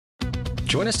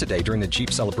Join us today during the Jeep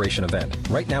Celebration event.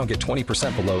 Right now, get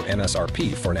 20% below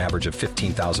MSRP for an average of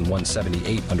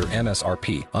 $15,178 under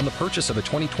MSRP on the purchase of a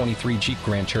 2023 Jeep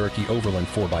Grand Cherokee Overland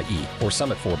 4xE or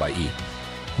Summit 4xE.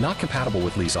 Not compatible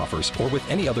with lease offers or with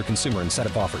any other consumer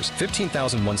incentive offers.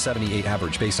 $15,178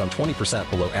 average based on 20%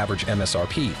 below average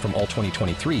MSRP from all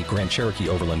 2023 Grand Cherokee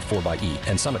Overland 4xE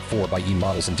and Summit 4xE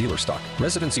models in dealer stock.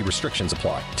 Residency restrictions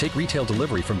apply. Take retail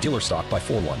delivery from dealer stock by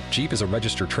 4/1. Jeep is a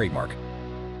registered trademark.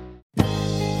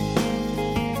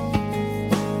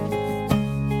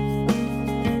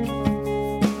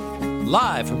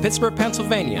 Live from Pittsburgh,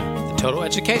 Pennsylvania, the Total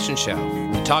Education Show,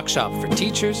 the talk shop for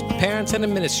teachers, parents, and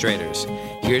administrators.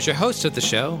 Here's your host of the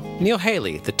show, Neil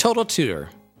Haley, the Total Tutor.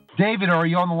 David, are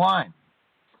you on the line?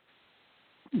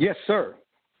 Yes, sir.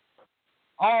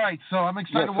 All right, so I'm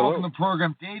excited to welcome to the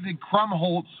program David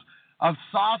Krumholtz of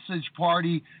Sausage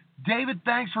Party. David,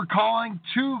 thanks for calling.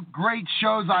 Two great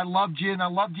shows. I loved you, and I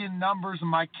loved you in numbers, and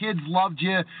my kids loved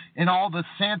you in all the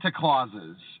Santa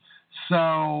Clauses.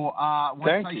 So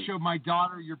once I showed my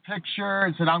daughter your picture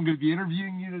and said, I'm going to be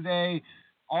interviewing you today,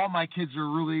 all my kids are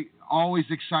really always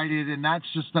excited, and that's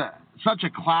just such a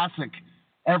classic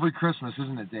every Christmas,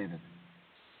 isn't it, David?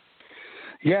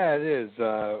 Yeah, it is.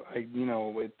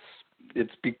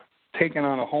 It's taken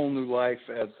on a whole new life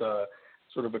as a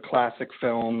sort of a classic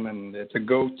film, and it's a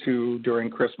go-to during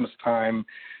Christmas time.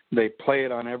 They play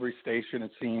it on every station,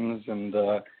 it seems, and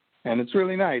it's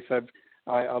really nice.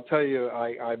 I'll tell you,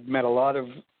 I've met a lot of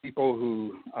people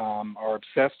who are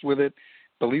obsessed with it.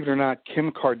 Believe it or not,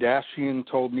 Kim Kardashian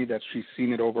told me that she's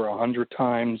seen it over 100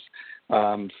 times.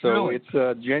 So really? It's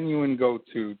a genuine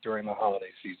go-to during the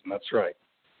holiday season. That's right.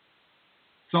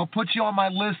 So I'll put you on my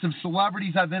list of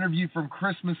celebrities I've interviewed from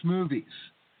Christmas movies.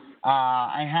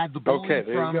 I had the bully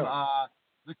from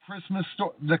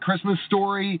the Christmas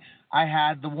Story. I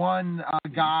had the one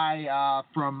guy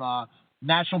from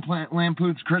National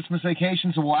Lampoon's Christmas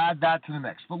Vacation, so we'll add that to the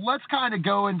mix. But let's kind of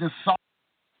go into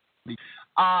something.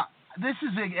 This is,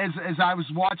 as I was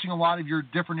watching a lot of your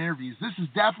different interviews, this is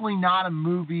definitely not a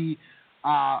movie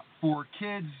for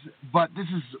kids, but this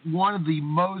is one of the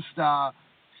most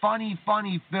funny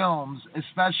films,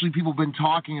 especially people have been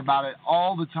talking about it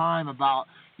all the time about,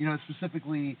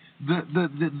 specifically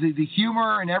the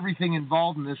humor and everything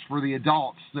involved in this for the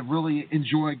adults that really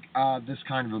enjoy this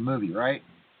kind of a movie, right?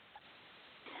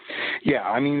 Yeah,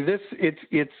 I mean,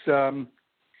 the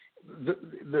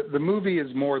movie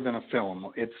is more than a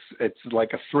film. It's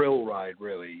like a thrill ride,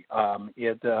 really.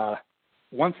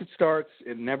 Once it starts,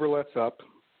 it never lets up.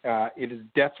 It is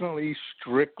definitely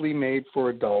strictly made for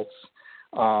adults.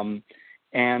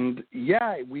 And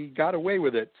yeah, we got away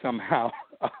with it somehow.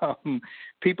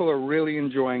 People are really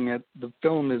enjoying it. The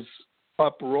film is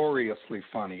uproariously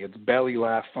funny. It's belly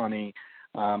laugh funny.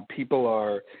 People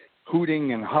are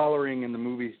hooting and hollering in the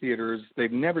movie theaters.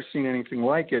 They've never seen anything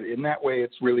like it. In that way,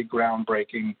 it's really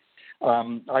groundbreaking.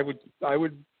 I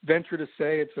would venture to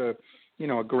say it's a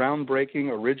groundbreaking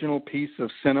original piece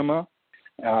of cinema.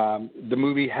 The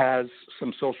movie has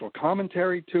some social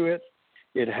commentary to it.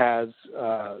 It has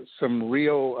some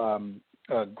real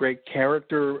great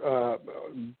character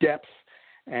depth,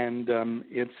 and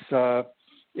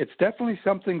it's definitely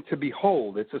something to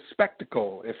behold. It's a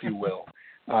spectacle, if you will.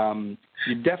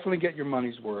 You definitely get your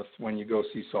money's worth when you go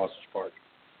see Sausage Party.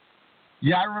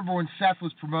 Yeah, I remember when Seth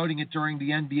was promoting it during the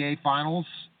NBA Finals.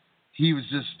 He was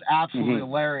just absolutely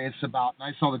hilarious about, and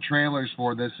I saw the trailers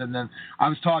for this, and then I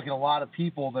was talking to a lot of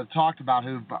people that have talked about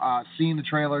who've seen the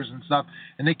trailers and stuff,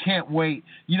 and they can't wait.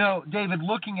 David,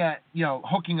 looking at,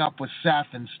 hooking up with Seth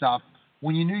and stuff,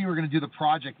 when you knew you were going to do the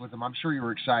project with him, I'm sure you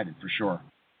were excited for sure.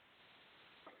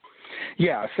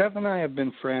 Yeah, Seth and I have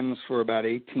been friends for about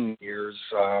 18 years.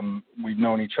 We've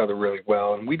known each other really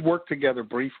well, and we'd worked together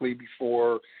briefly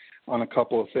before on a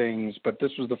couple of things, but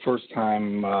this was the first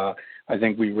time I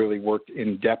think we really worked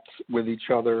in depth with each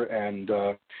other, and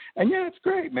yeah, it's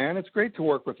great, man. It's great to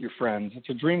work with your friends. It's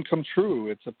a dream come true.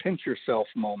 It's a pinch yourself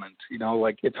moment.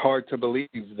 It's hard to believe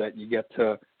that you get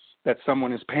to that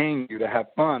someone is paying you to have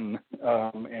fun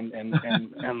and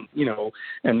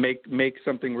make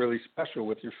something really special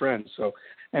with your friends. So,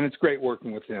 and it's great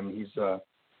working with him.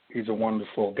 He's a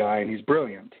wonderful guy, and he's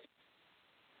brilliant.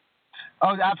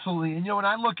 Oh, absolutely. And, when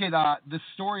I look at the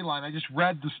storyline, I just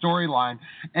read the storyline,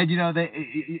 and,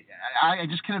 I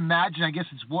just can imagine, I guess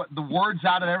it's what the words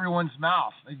out of everyone's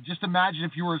mouth. Just imagine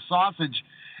if you were a sausage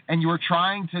and you were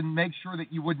trying to make sure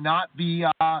that you would not be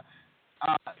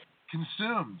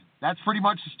consumed. That's pretty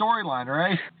much the storyline,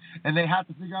 right? And they have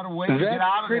to figure out a way to get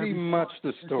out of there. That's pretty much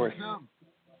the story.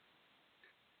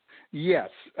 Yes.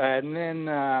 And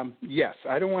then, yes,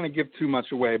 I don't want to give too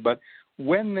much away, but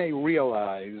when they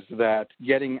realize that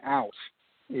getting out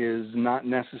is not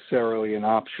necessarily an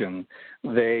option,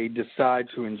 they decide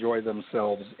to enjoy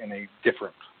themselves in a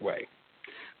different way.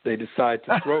 They decide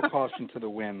to throw caution to the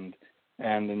wind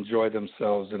and enjoy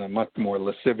themselves in a much more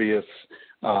lascivious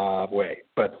way.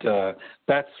 But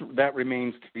that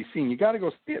remains to be seen. You got to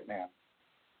go see it, man.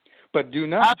 But do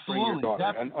not bring your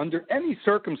daughter, and under any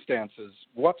circumstances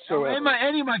whatsoever.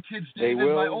 Any of my kids,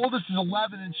 David. My oldest is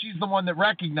 11, and she's the one that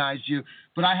recognized you.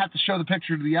 But I have to show the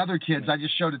picture to the other kids. I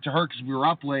just showed it to her because we were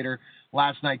up later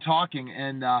last night talking.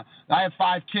 And I have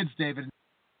 5 kids, David.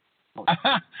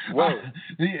 Whoa.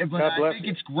 But I think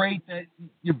it's great that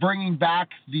you're bringing back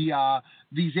these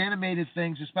animated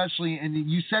things, especially. And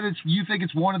you said you think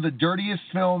it's one of the dirtiest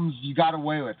films you got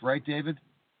away with, right, David?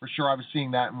 For sure, I was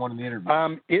seeing that in one of the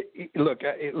interviews. Look.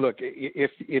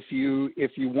 If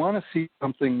you want to see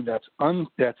something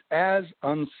that's as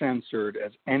uncensored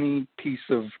as any piece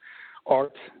of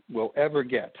art will ever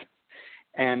get,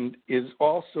 and is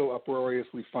also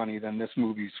uproariously funny, then this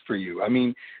movie's for you. I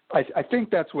mean, I think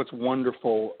that's what's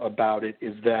wonderful about it,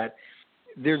 is that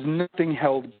there's nothing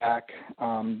held back.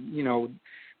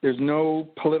 There's no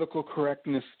political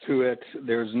correctness to it.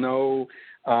 There's no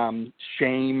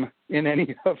shame in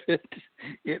any of it.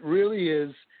 It really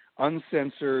is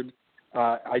uncensored.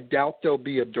 I doubt there'll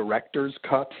be a director's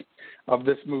cut of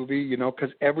this movie, because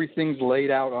everything's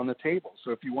laid out on the table.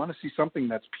 So if you want to see something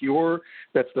that's pure,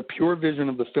 that's the pure vision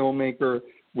of the filmmaker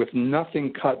with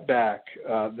nothing cut back,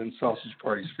 then Sausage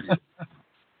Party's for you.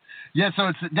 Yeah, so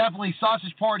it's definitely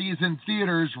Sausage Party is in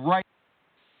theaters right.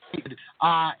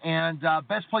 And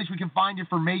best place we can find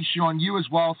information on you as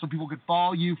well, so people could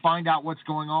follow you, find out what's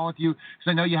going on with you, because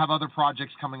I know you have other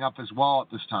projects coming up as well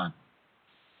at this time.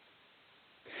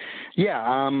 Yeah,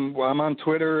 well, I'm on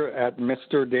Twitter at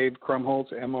Mr. Dave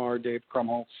Krumholtz, Mr. Dave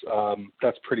Krumholtz.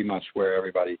 That's pretty much where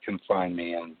everybody can find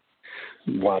me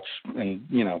and watch and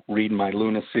read my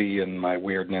lunacy and my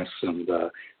weirdness and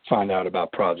find out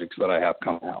about projects that I have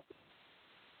coming out.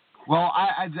 Well,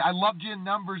 I loved you in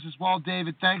numbers as well,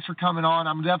 David. Thanks for coming on.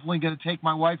 I'm definitely going to take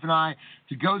my wife and I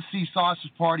to go see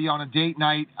Sausage Party on a date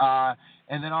night,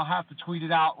 and then I'll have to tweet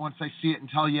it out once I see it and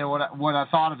tell you what I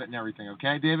thought of it and everything.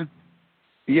 Okay, David?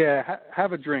 Yeah,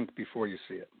 have a drink before you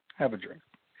see it. Have a drink.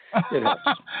 It helps.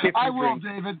 I will,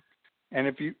 David. And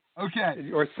if you or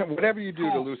whatever you do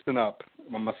to loosen up,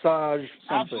 a massage,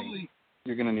 something, absolutely.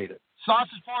 You're going to need it.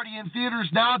 Sausage Party in theaters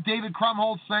now. David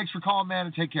Krumholtz, thanks for calling, man,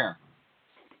 and take care.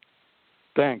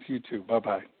 Thanks, you too.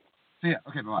 Bye-bye. See ya.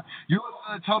 Okay, bye-bye. You're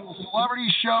listening to the Total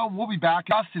Celebrity Show. We'll be back.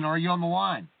 Justin, are you on the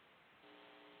line?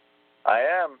 I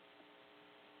am.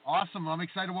 Awesome. I'm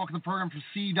excited to welcome the program for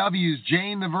CW's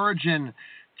Jane the Virgin,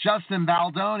 Justin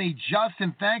Baldoni.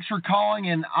 Justin, thanks for calling.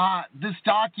 And this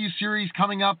docu-series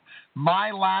coming up,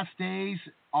 My Last Days,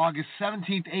 August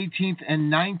 17th, 18th,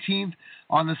 and 19th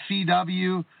on the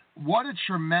CW. What a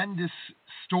tremendous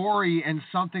story and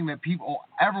something that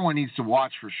everyone needs to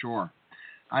watch for sure.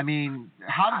 I mean,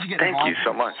 how did you get involved? Thank you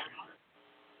so much.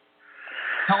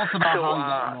 Tell us about how you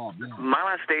got involved. Yeah. My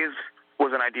Last Days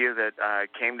was an idea that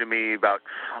came to me about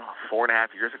 5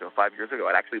 years ago.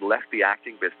 I'd actually left the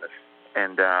acting business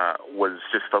and was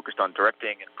just focused on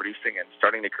directing and producing and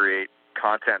starting to create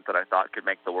content that I thought could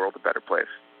make the world a better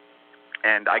place.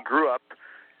 And I grew up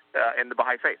in the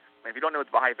Baha'i faith. And if you don't know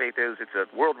what the Baha'i faith is, it's a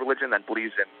world religion that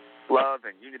believes in love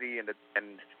and unity and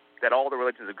that all the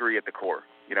religions agree at the core.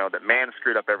 That man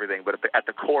screwed up everything, but at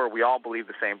the core, we all believe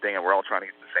the same thing and we're all trying to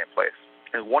get to the same place.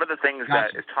 And one of the things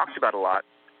that is talked about a lot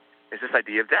is this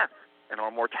idea of death and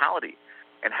our mortality,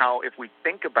 and how if we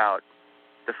think about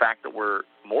the fact that we're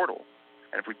mortal,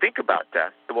 and if we think about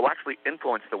death, it will actually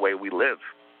influence the way we live,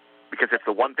 because it's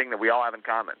the one thing that we all have in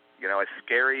common. As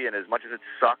scary and as much as it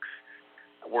sucks,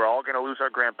 we're all going to lose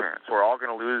our grandparents. We're all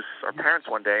going to lose our parents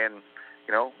one day, and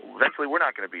eventually we're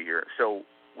not going to be here. So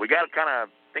we got to kind of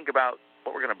think about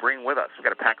what we're going to bring with us. We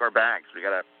got to pack our bags. We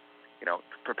got to,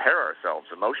 prepare ourselves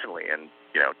emotionally and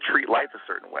treat life a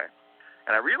certain way.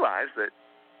 And I realized that,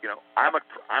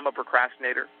 I'm a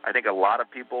procrastinator. I think a lot of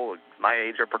people my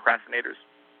age are procrastinators,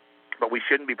 but we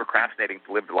shouldn't be procrastinating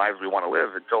to live the lives we want to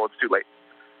live until it's too late.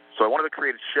 So I wanted to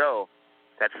create a show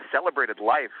that celebrated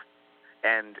life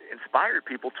and inspired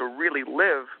people to really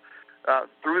live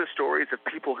through the stories of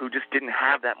people who just didn't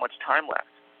have that much time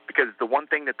left. Because the one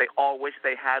thing that they all wish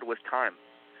they had was time.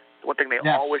 The one thing they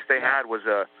all wish they had was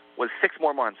 6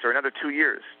 more months or another 2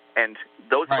 years. And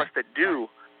those of us that do,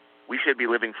 we should be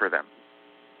living for them.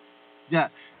 Yeah.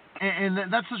 And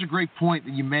that's such a great point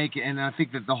that you make, and I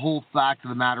think that the whole fact of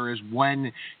the matter is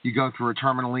when you go through a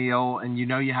terminally ill and you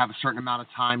know you have a certain amount of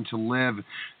time to live,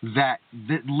 that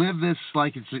live this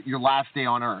like it's your last day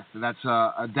on earth. That's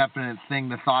a definite thing,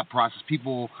 the thought process.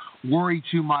 People worry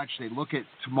too much. They look at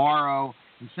tomorrow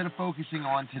instead of focusing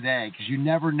on today, because you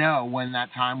never know when that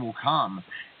time will come.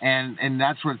 And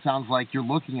that's what it sounds like you're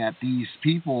looking at, these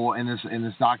people in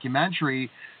this documentary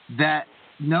that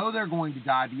know they're going to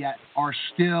die, but yet are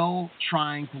still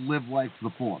trying to live life to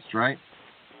the fullest, right?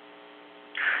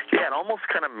 Yeah, it almost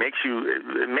kind of makes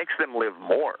them live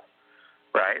more,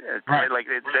 right? Right.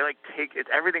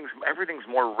 Everything's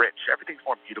more rich, everything's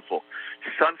more beautiful.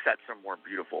 Sunsets are more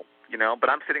beautiful, But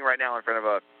I'm sitting right now in front of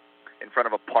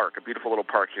a park, a beautiful little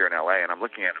park here in LA, and I'm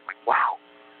looking at it. I'm like, wow,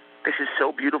 this is so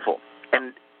beautiful.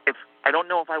 And I don't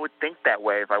know if I would think that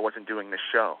way if I wasn't doing this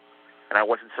show, and I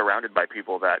wasn't surrounded by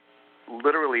people that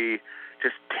literally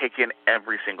just take in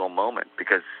every single moment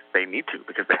because they need to,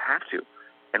 because they have to.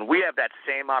 And we have that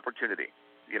same opportunity.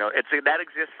 That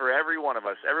exists for every one of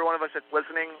us. Every one of us that's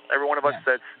listening, every one of us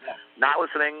that's not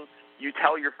listening, you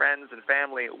tell your friends and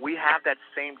family, we have that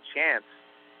same chance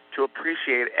to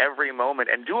appreciate every moment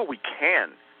and do what we can.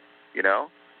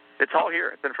 It's all here.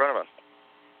 It's in front of us.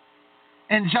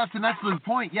 And Justin, that's the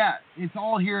point. Yeah, it's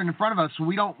all here in front of us. So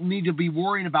we don't need to be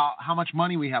worrying about how much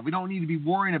money we have. We don't need to be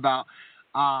worrying about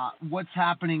what's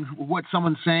happening, what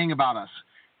someone's saying about us.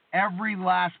 Every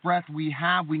last breath we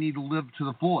have, we need to live to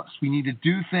the fullest. We need to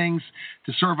do things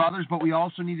to serve others, but we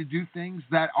also need to do things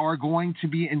that are going to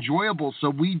be enjoyable so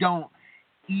we don't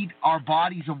eat our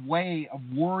bodies away of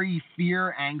worry,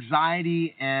 fear,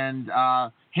 anxiety, and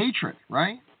hatred,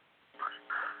 right?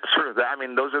 Sure.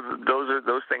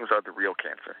 Those things are the real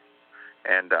cancer.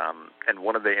 And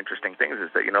one of the interesting things is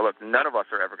that, look, none of us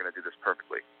are ever going to do this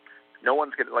perfectly. No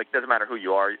one's going to, doesn't matter who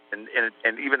you are, and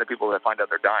even the people that find out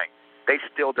they're dying, they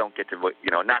still don't get to,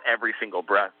 not every single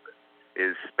breath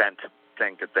is spent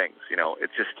saying good things.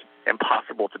 It's just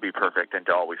impossible to be perfect and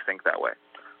to always think that way.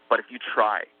 But if you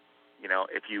try,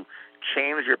 if you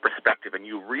change your perspective and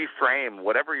you reframe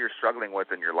whatever you're struggling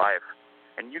with in your life,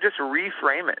 and you just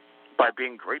reframe it by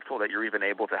being grateful that you're even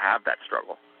able to have that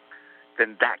struggle,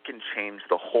 then that can change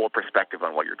the whole perspective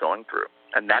on what you're going through.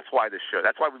 And that's why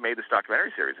that's why we made this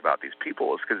documentary series about these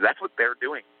people, is because that's what they're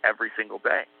doing every single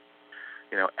day.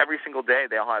 Every single day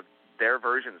they all have their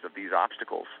versions of these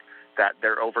obstacles that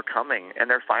they're overcoming, and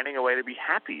they're finding a way to be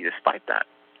happy despite that.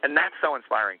 And that's so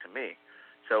inspiring to me.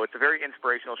 So it's a very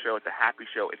inspirational show. It's a happy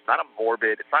show. It's not a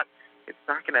morbid. It's not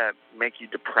going to make you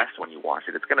depressed when you watch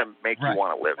it. It's going to make you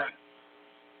want to live.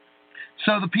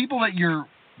 So the people that you're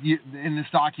in this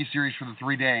docuseries for the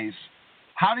 3 days,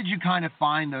 how did you kind of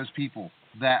find those people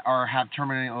that have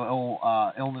terminal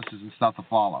illnesses and stuff to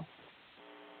follow?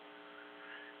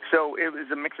 So it was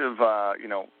a mix of,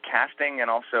 casting and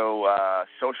also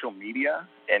social media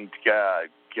and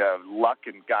luck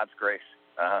and God's grace.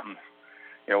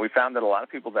 We found that a lot of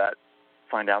people that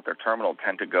find out they're terminal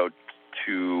tend to go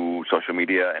to social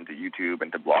media and to YouTube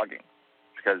and to blogging,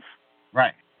 because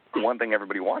the one thing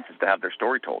everybody wants is to have their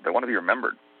story told. They want to be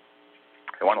remembered.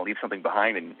 They want to leave something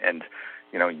behind and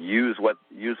use what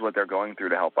they're going through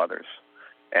to help others.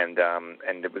 And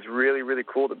it was really, really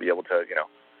cool to be able to,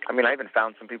 I even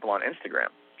found some people on Instagram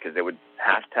because they would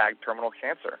hashtag terminal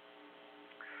cancer.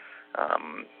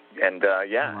 And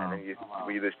then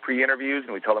we do this pre-interviews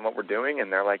and we tell them what we're doing,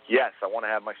 and they're like, yes, I want to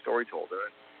have my story told.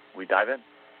 And we dive in.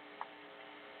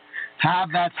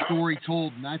 Have that story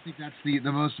told, and I think that's the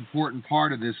most important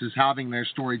part of this, is having their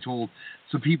story told.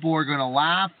 So people are going to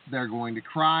laugh, they're going to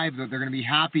cry, they're going to be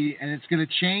happy, and it's going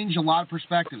to change a lot of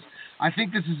perspectives. I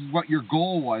think this is what your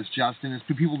goal was, Justin, is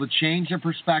for people to change their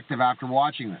perspective after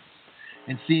watching this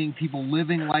and seeing people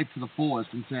living life to the fullest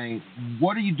and saying,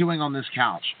 what are you doing on this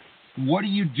couch? What are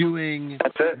you doing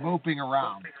moping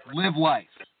around? Live life.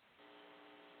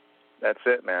 That's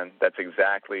it, man. That's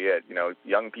exactly it.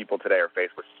 Young people today are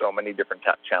faced with so many different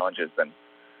challenges than,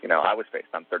 I was faced.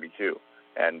 I'm 32.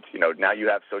 And, now you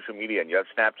have social media and you have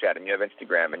Snapchat and you have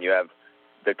Instagram and you have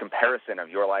the comparison of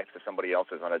your life to somebody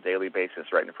else's on a daily basis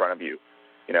right in front of you,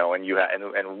 and you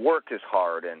and work is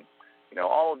hard and,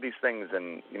 all of these things.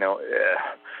 And,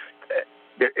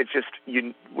 it's just,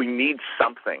 we need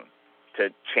something to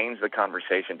change the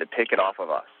conversation, to take it off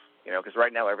of us. Because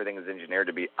right now everything is engineered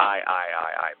to be I,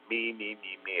 me.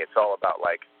 It's all about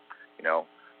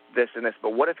this and this.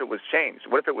 But what if it was changed?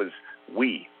 What if it was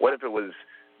we? What if it was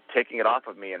taking it off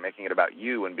of me and making it about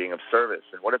you and being of service?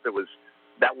 And what if it was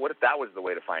that? What if that was the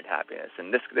way to find happiness?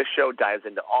 And this show dives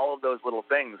into all of those little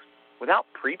things without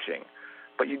preaching,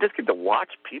 but you just get to watch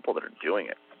people that are doing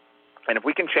it. And if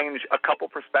we can change a couple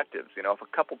perspectives, if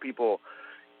a couple people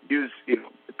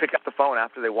pick up the phone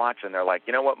after they watch and they're like,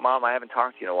 you know what, Mom, I haven't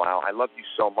talked to you in a while. I love you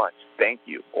so much. Thank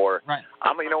you. Or, right.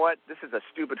 You know what, this is a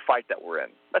stupid fight that we're in.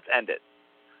 Let's end it.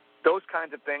 Those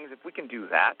kinds of things, if we can do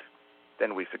that,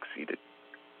 then we succeeded.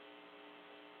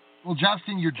 Well,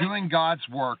 Justin, you're doing God's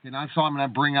work, and that's all I'm going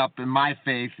to bring up in my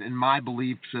faith, in my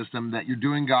belief system, that you're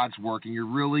doing God's work, and you're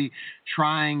really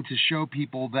trying to show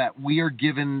people that we are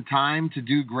given time to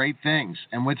do great things,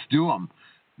 and let's do them.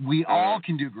 We all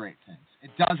can do great things. It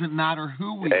doesn't matter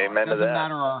who we are. It doesn't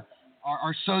matter our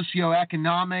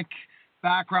socioeconomic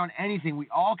background, anything. We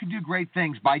all can do great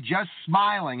things by just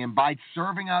smiling and by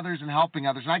serving others and helping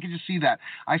others. And I can just see that.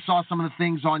 I saw some of the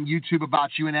things on YouTube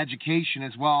about you in education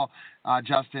as well,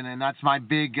 Justin, and that's my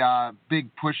big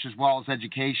push as well, as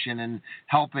education and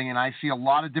helping. And I see a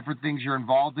lot of different things you're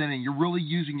involved in, and you're really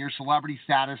using your celebrity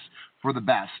status for the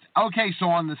best. Okay, so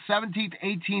on the 17th,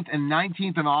 18th, and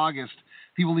 19th of August,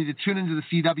 people need to tune into the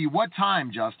CW. What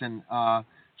time, Justin,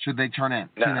 should they tune in?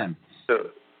 So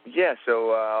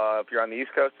if you're on the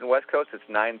East Coast and West Coast, it's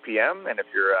 9 p.m., and if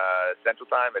you're Central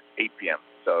Time, it's 8 p.m.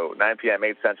 So 9 p.m.,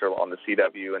 8 Central on the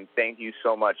CW, and thank you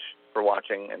so much for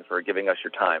watching and for giving us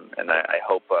your time. And I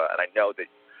hope and I know that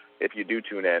if you do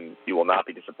tune in, you will not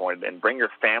be disappointed. And bring your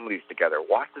families together.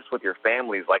 Watch this with your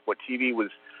families, like what TV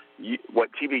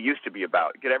used to be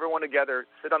about. Get everyone together,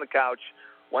 sit on the couch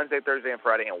Wednesday, Thursday, and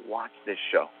Friday, and watch this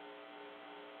show.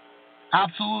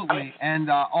 Absolutely. And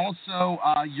also,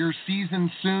 your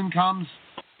season soon comes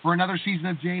for another season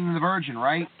of Jane and the Virgin,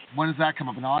 right? When does that come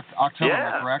up? In October,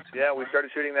 yeah. Correct? Yeah, we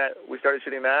started shooting that,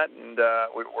 and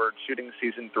we're shooting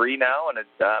season 3 now, and it's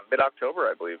mid-October,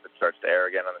 I believe, it starts to air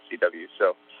again on the CW.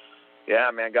 So,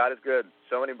 yeah, man, God is good.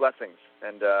 So many blessings,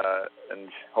 and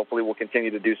hopefully we'll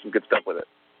continue to do some good stuff with it.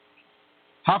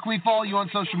 How can we follow you on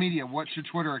social media? What's your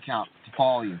Twitter account to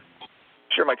follow you?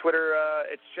 Sure, my Twitter,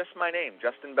 it's just my name,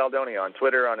 Justin Baldoni, on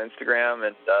Twitter, on Instagram,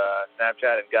 and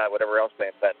Snapchat, and God, whatever else they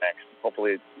invent next.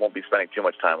 Hopefully won't be spending too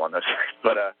much time on those.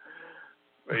 but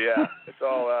yeah, it's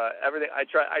all, everything. I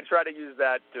try to use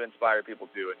that to inspire people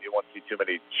too, and you won't see too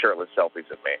many shirtless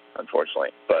selfies of me, unfortunately,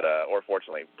 or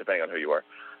fortunately, depending on who you are.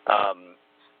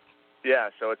 Yeah,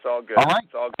 so it's all good. All right.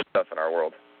 It's all good stuff in our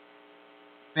world.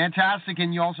 Fantastic,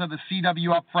 and you also have the CW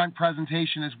Upfront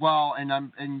presentation as well, and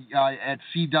at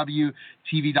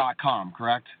CWTV.com,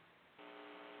 correct?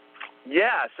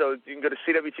 Yeah, so you can go to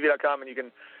CWTV.com and you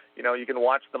can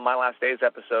watch the My Last Days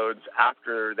episodes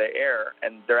after they air,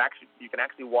 and you can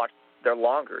actually watch. They're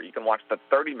longer. You can watch the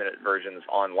 30-minute versions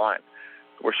online.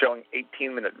 We're showing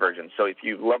 18-minute versions. So if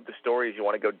you love the stories, you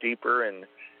want to go deeper and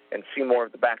see more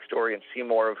of the backstory and see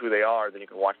more of who they are, then you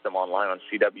can watch them online on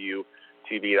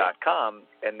CWTV.com,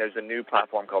 and there's a new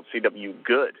platform called CW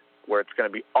Good, where it's going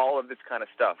to be all of this kind of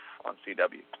stuff on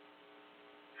CW.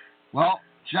 Well,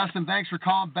 Justin, thanks for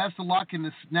calling. Best of luck in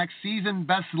this next season.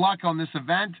 Best of luck on this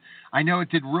event. I know it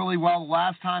did really well the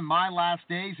last time. My Last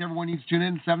Days. Everyone needs to tune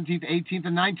in 17th, 18th,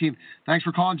 and 19th. Thanks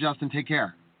for calling, Justin. Take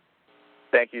care.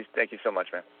 Thank you. Thank you so much,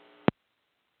 man.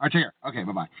 All right, take care. Okay,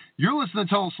 bye-bye. You're listening to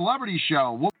the Total Celebrity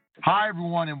Show. Hi,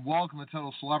 everyone, and welcome to the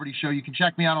Total Celebrity Show. You can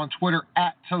check me out on Twitter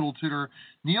at Total Tutor,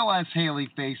 Neil S. Haley,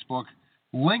 Facebook,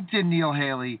 LinkedIn, Neil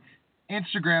Haley,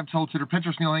 Instagram, Total Tutor,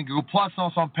 Pinterest, Neil Haley, Google+, and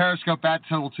also on Periscope at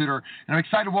Total Tutor. And I'm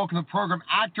excited to welcome to the program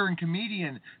actor and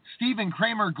comedian Stephen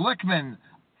KRAMER Glickman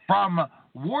from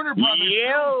Warner Brothers.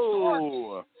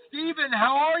 Yo! Stephen,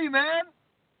 how are you, man?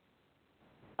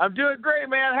 I'm doing great,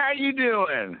 man. How you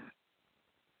doing?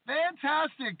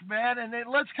 Fantastic, man. And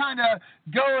then let's kind of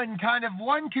go and kind of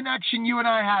one connection you and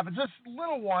I have. It's just a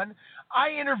little one.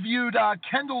 I interviewed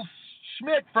Kendall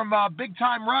Schmidt from Big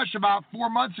Time Rush about 4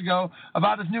 months ago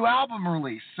about his new album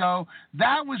release. So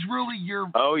that was really your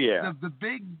the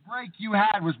big break you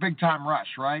had was Big Time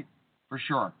Rush, right? For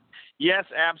sure. Yes,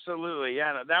 absolutely.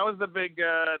 Yeah, that was the big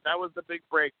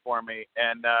break for me,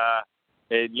 and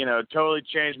it totally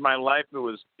changed my life.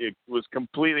 It was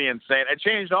completely insane. It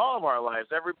changed all of our lives.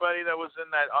 Everybody that was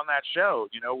on that show.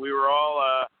 We were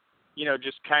all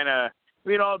just kind of.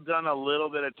 We'd all done a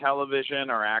little bit of television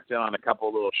or acted on a couple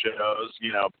of little shows,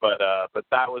 but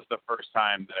that was the first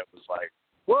time that it was like,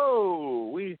 whoa,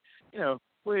 we're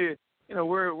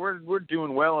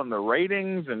doing well in the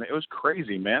ratings, and it was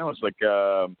crazy, man. It was like,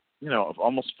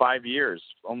 almost 5 years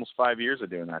of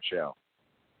doing that show.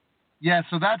 Yeah,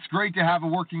 so that's great to have a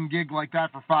working gig like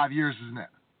that for 5 years, isn't it?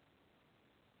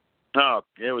 Oh,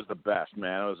 it was the best,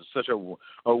 man. It was such a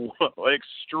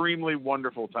extremely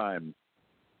wonderful time.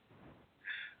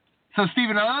 So,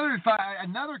 Stephen,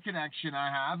 another connection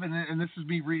I have, and this is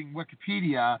me reading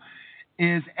Wikipedia,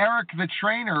 is Eric the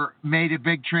trainer made a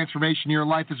big transformation in your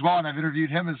life as well, and I've interviewed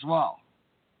him as well.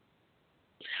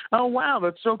 Oh wow,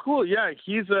 that's so cool. Yeah,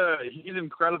 he's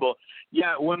incredible.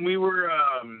 Yeah, when we were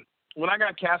when I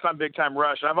got cast on Big Time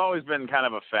Rush, I've always been kind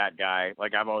of a fat guy.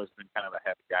 Like I've always been kind of a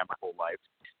heavy guy my whole life.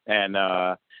 And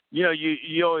you know,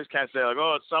 you always kind of say like,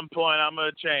 oh, at some point I'm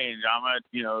gonna change. I'm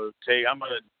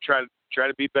gonna try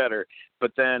to be better.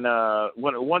 But then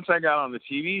once I got on the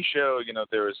TV show, you know,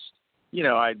 there was, you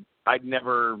know, I'd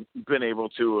never been able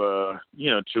to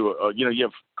you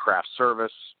have craft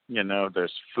service, you know,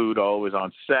 there's food always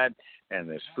on set and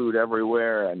there's food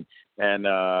everywhere, and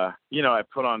you know, I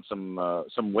put on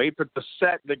some weight, but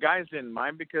the guys didn't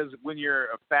mind, because when you're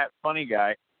a fat funny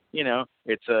guy, you know,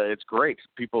 it's great.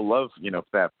 People love, you know,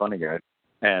 fat funny guys,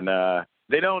 and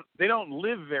they don't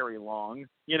live very long,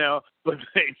 you know, but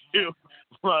they do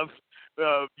love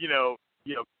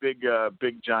big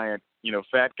giant, you know,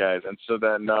 fat guys. And so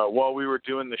then while we were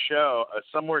doing the show,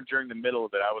 somewhere during the middle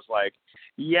of it, I was like,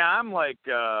 yeah, I'm like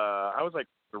I was like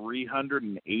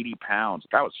 380 pounds.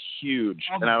 That was huge.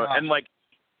 Oh, and like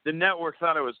the network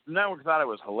thought it was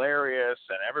hilarious,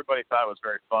 and everybody thought it was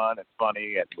very fun and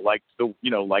funny, and liked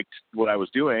what I was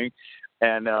doing.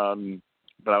 And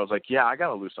but I was like, yeah, I got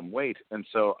to lose some weight. And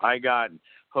so I got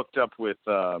hooked up with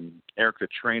Eric the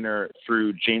trainer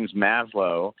through James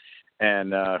Maslow,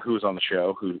 and who was on the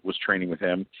show, who was training with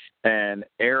him. And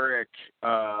Eric,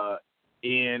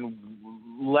 in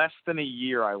less than a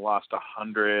year, I lost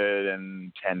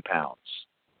 110 pounds.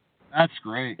 That's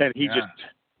great. And he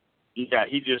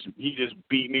just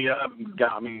beat me up,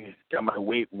 got my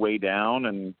weight way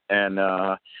down, and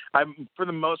I'm, for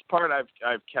the most part,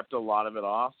 I've kept a lot of it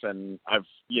off, and I've,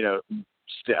 you know,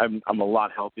 I'm a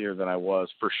lot healthier than I was,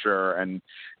 for sure. And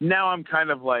now I'm kind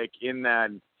of like in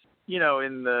that, you know,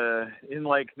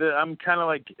 I'm kind of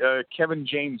like Kevin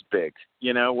James big,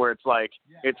 you know, where it's like,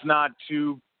 it's not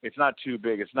too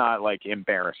big. It's not like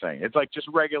embarrassing. It's like just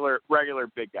regular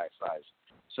big guy size.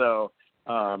 So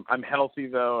I'm healthy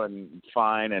though, and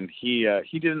fine. And he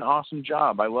did an awesome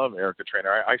job. I love Eric the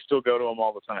trainer. I still go to him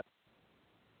all the time.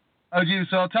 Oh, dude,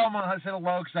 so tell him I said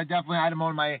hello, because I definitely had him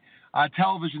on my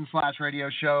television/radio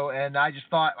show, and I just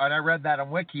thought, when I read that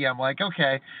on Wiki, I'm like,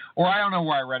 okay, or I don't know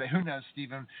where I read it. Who knows,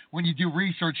 Stephen? When you do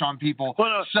research on people. Well,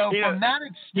 no, so from that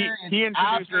experience, he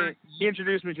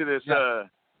introduced me to this. Yeah.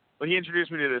 He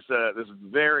introduced me to this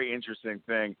very interesting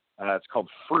thing. It's called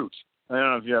fruit. I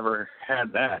don't know if you ever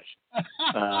had that.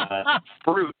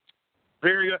 Fruit,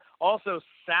 very good. Also,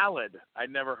 salad. I'd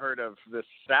never heard of this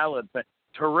salad thing.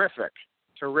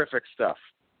 Terrific stuff.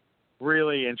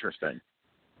 Really interesting.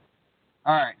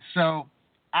 All right. So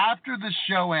after the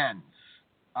show ends,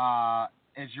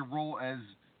 as your role as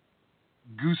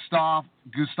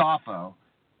Gustavo,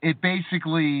 it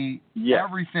basically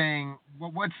everything.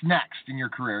 What's next in your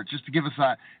career? Just to give us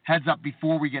a heads up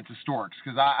before we get to Storks,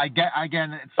 because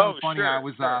again, it's so funny.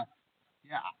 Sure.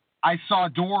 I saw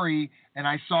Dory, and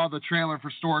I saw the trailer for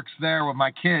Storks there with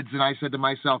my kids, and I said to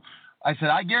myself,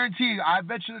 I guarantee you, I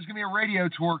bet you there's going to be a radio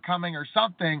tour coming or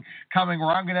something coming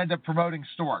where I'm going to end up promoting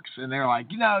Storks. And they're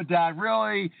like, you know, Dad,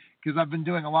 really? Because I've been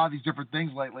doing a lot of these different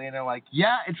things lately. And they're like,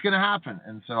 yeah, it's going to happen.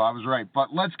 And so I was right.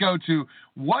 But let's go to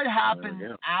what happened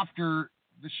after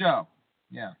the show.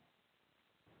 Yeah.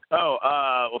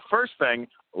 Oh, well, first thing,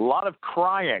 a lot of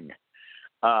crying.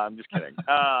 I'm just kidding.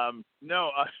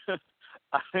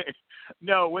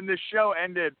 No, when the show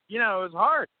ended, you know, it was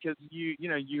hard, because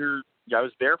I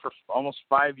was there for almost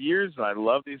 5 years, and I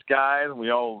love these guys, and we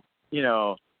all, you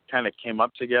know, kind of came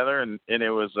up together, and it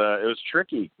was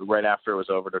tricky right after it was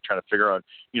over to try to figure out,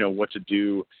 you know, what to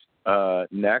do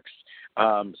next.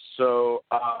 So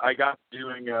I got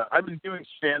doing. I've been doing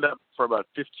stand up for about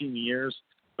 15 years,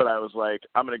 but I was like,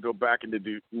 I'm going to go back and to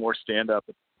do more stand up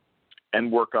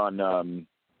and work on,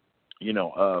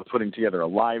 putting together a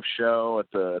live show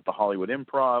at the Hollywood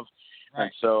Improv. Right.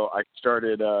 And so I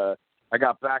started. I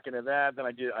got back into that. Then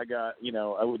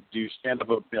I would do stand up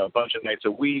a bunch of nights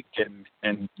a week, and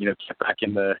get back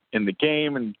in the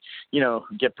game, and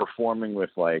get performing with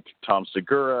like Tom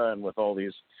Segura and with all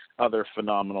these other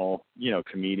phenomenal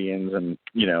comedians, and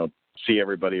see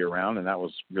everybody around, and that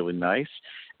was really nice.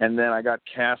 And then I got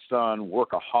cast on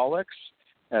Workaholics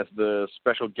as the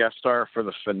special guest star for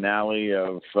the finale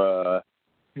of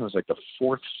it was like the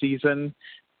 4th season,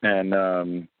 and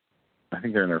I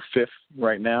think they're in their 5th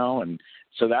right now. And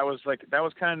so that was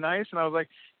kind of nice. And I was like,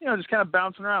 just kind of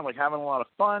bouncing around, like having a lot of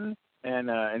fun, and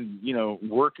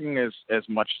working as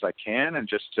much as I can, and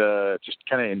just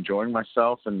kind of enjoying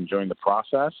myself and enjoying the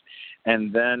process.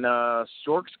 And then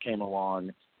Storks came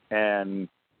along, and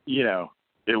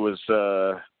it was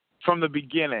from the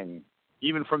beginning,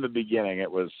 even from the beginning,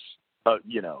 it was,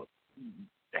 you know,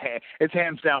 it's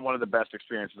hands down one of the best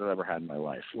experiences I've ever had in my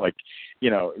life. Like, you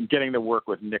know, getting to work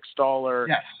with Nick Stoller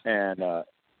and,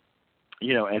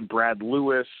 you know, and Brad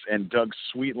Lewis and Doug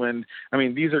Sweetland. I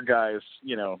mean, these are guys,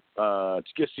 you know,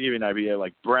 just to give you an idea,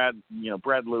 like Brad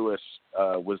Lewis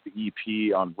was the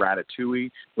EP on Ratatouille,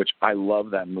 which I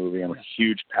love that movie. I'm a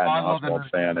huge Patton Oswalt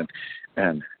fan,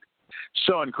 and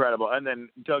so incredible. And then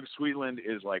Doug Sweetland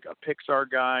is like a Pixar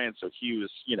guy, and so he was,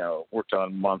 you know, worked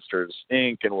on Monsters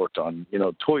Inc. and worked on, you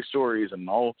know, Toy Stories and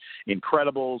all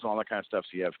Incredibles, all that kind of stuff.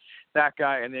 So you have that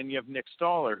guy, and then you have Nick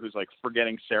Stoller, who's like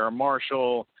Forgetting Sarah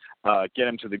Marshall, Get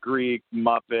Him to the Greek,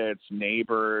 Muppets,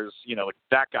 Neighbors. You know, like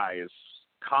that guy is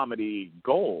comedy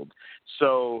gold.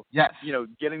 So, you know,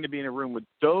 getting to be in a room with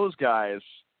those guys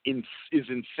is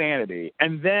insanity.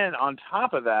 And then on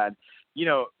top of that, you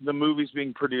know, the movie's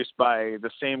being produced by the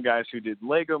same guys who did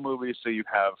Lego movies. So you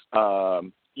have,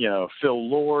 you know, Phil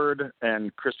Lord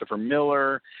and Christopher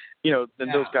Miller, you know, then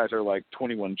those guys are like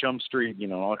 21 Jump Street, you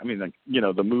know, I mean, like, you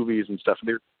know, the movies and stuff,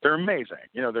 they're amazing.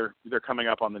 You know, they're coming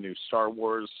up on the new Star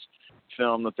Wars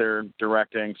film that they're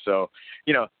directing. So,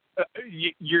 you know,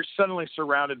 you're suddenly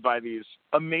surrounded by these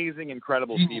amazing,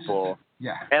 incredible people.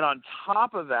 Yeah. And on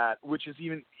top of that, which is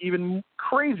even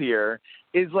crazier,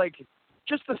 is like,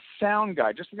 just the sound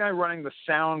guy, just the guy running the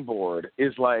soundboard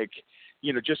is like,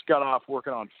 you know, just got off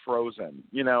working on Frozen,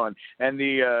 you know, and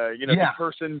the, you know, the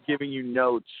person giving you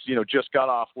notes, you know, just got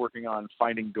off working on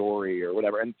Finding Dory or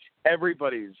whatever. And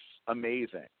everybody's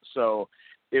amazing. So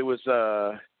it was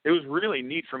really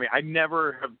neat for me. I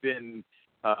never have been,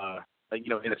 you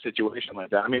know, in a situation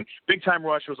like that. I mean, Big Time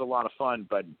Rush was a lot of fun,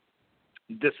 but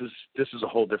this is a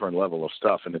whole different level of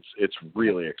stuff. And it's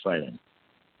really exciting.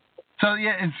 So,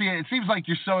 yeah, and see, it seems like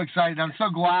you're so excited. I'm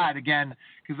so glad, again,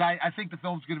 because I think the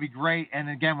film's going to be great. And,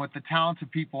 again, with the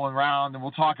talented people around, and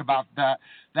we'll talk about that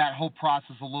whole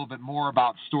process a little bit more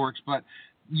about Storks. But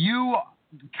you,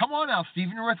 come on now,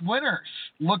 Stephen, you're with winners.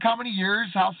 Look how many years,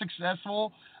 how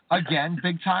successful, again,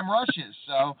 Big Time Rush is.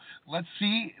 So let's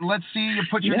see you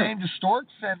put your name to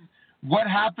Storks and what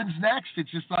happens next. It's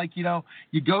just like, you know,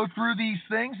 you go through these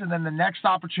things and then the next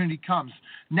opportunity comes.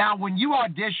 Now, when you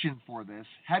audition for this,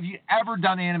 have you ever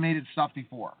done animated stuff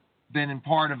before? Been in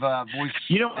part of a voice?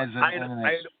 You know,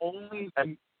 I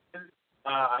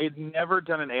had never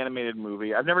done an animated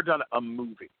movie. I've never done a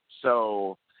movie.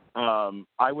 So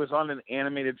I was on an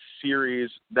animated series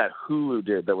that Hulu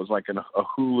did that was like a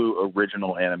Hulu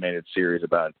original animated series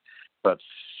about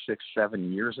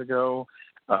 6-7 years ago.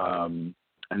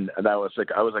 And that was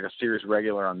like, I was like a series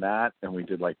regular on that, and we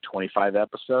did like 25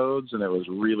 episodes, and it was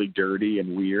really dirty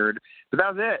and weird. But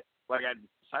that was it. Like,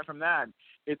 aside from that,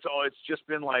 it's just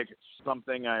been like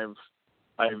something I've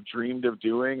dreamed of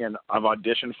doing, and I've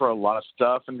auditioned for a lot of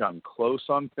stuff and gotten close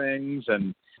on things,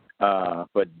 and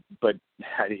but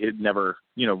it never,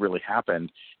 you know, really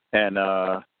happened. And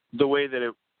the way that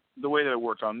it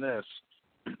worked on this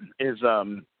is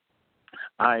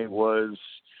I was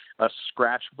a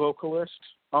scratch vocalist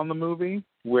on the movie,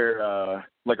 where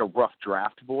like a rough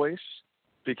draft voice,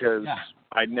 because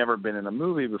I'd never been in a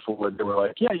movie before. They were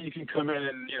like, yeah, you can come in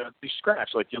and, you know, be scratch,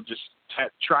 like you'll just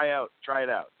try it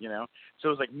out, you know. So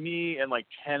it was like me and like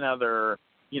 10 other,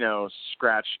 you know,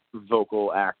 scratch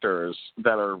vocal actors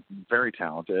that are very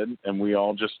talented, and we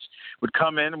all just would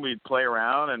come in and we'd play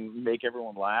around and make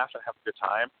everyone laugh and have a good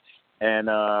time. And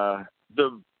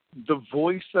the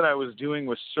voice that I was doing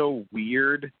was so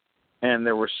weird, and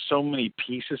there were so many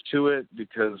pieces to it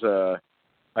because the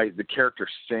character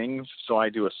sings, so I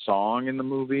do a song in the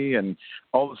movie and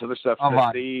all this other stuff.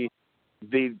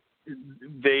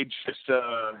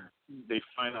 They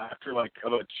find after like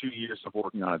about 2 years of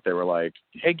working on it, they were like,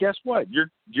 "Hey, guess what?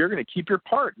 You're going to keep your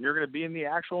part. And you're going to be in the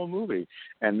actual movie,"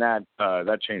 and that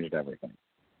changed everything.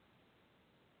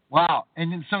 Wow!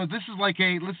 And so this is like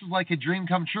a dream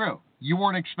come true. You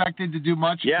weren't expected to do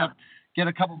much. Except get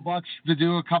a couple bucks to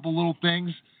do a couple little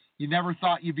things. You never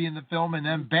thought you'd be in the film, and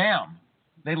then bam,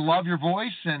 they love your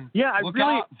voice and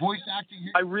voice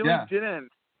acting. I really didn't.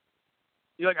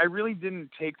 Like, I really didn't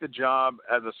take the job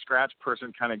as a scratch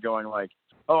person, kind of going like,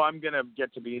 "Oh, I'm gonna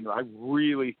get to be in." I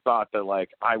really thought that like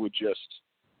I would just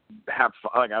have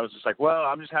fun. Like, I was just like, "Well,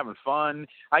 I'm just having fun."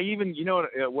 I even, you know,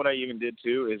 what I even did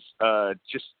too is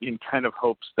just in kind of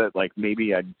hopes that like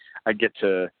maybe I'd get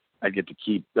to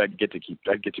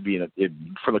be in it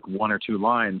for like 1 or 2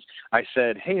 lines. I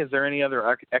said, "Hey, is there any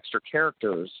other extra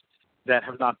characters that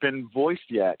have not been voiced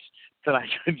yet that I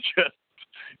could just,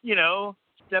 you know,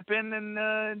 step in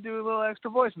and do a little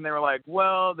extra voice?" And they were like,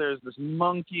 "Well, there's this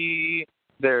monkey,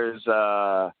 there's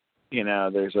You know,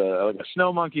 there's a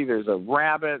snow monkey, there's a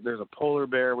rabbit, there's a polar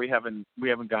bear. We haven't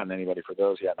gotten anybody for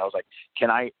those yet. And I was like, can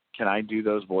I do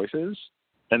those voices?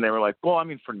 And they were like, well, I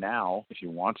mean, for now, if you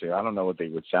want to. I don't know what they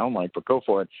would sound like, but go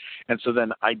for it. And so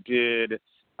then I did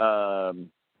the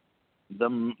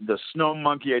snow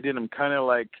monkey. I did him kind of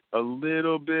like a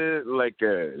little bit like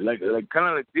kind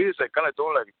of like this. I kind of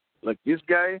told like this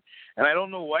guy, and I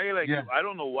don't know why. I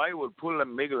don't know why I would pull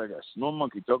and make like a snow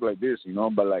monkey talk like this, you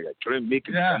know. But like I try to make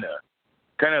it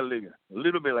kind of like a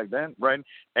little bit like that, right?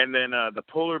 And then the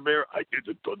polar bear, I did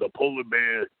the polar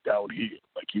bear down here,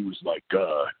 like he was like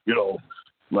you know,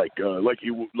 like he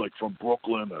was like from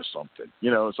Brooklyn or something, you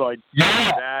know. So I did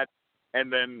that,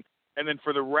 and then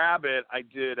for the rabbit, I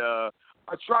did I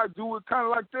tried to do it kind of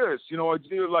like this, you know. I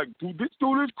did like, dude, this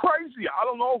dude is crazy. I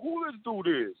don't know who this dude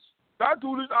is. That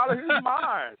dude is out of his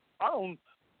mind.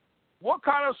 What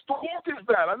kind of stork is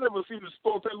that? I've never seen a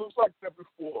stork that looks like that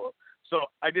before. So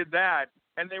I did that,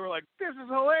 and they were like, this is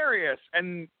hilarious.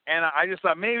 And I just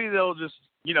thought maybe they'll just,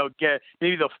 you know,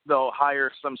 they'll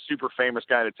hire some super famous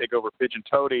guy to take over Pigeon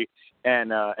Toady,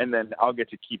 and then I'll get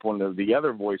to keep one of the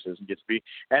other voices and get to be,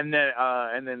 and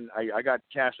then I got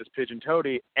cast as Pigeon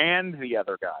Toady and the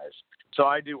other guys. So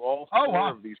I do all four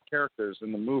of these characters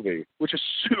in the movie, which is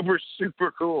super,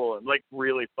 super cool and like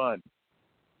really fun.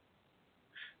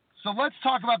 So let's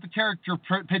talk about the character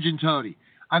Pigeon Toady.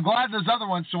 I'm glad there's other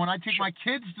ones. So when I take my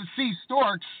kids to see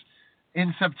Storks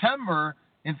in September,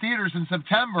 in theaters in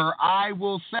September, I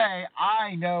will say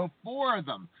I know 4 of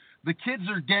them. The kids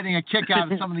are getting a kick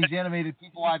out of some of these animated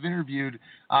people I've interviewed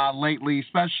lately,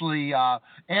 especially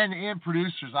and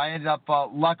producers. I ended up,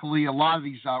 luckily, a lot of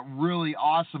these really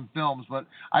awesome films, but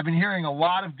I've been hearing a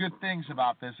lot of good things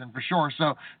about this, and for sure.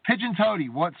 So, Pigeon Toady,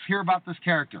 let's hear about this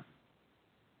character.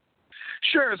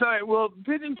 Sure. So,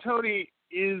 Pigeon Toady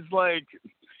is like,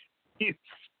 he's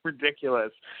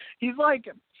ridiculous. He's like,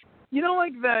 you know,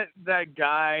 like that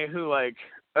guy who like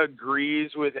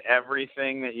agrees with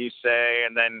everything that you say,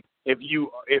 and then if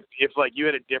like you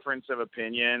had a difference of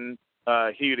opinion,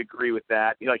 he would agree with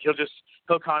that. Like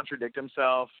he'll contradict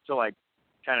himself to like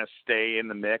kind of stay in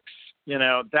the mix. You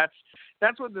know, that's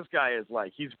what this guy is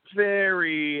like. He's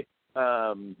very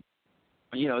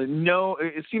you know,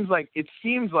 it seems like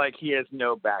he has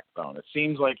no backbone. It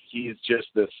seems like he's just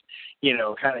this, you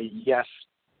know, kind of yes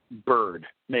bird,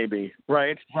 maybe,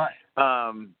 right? Right.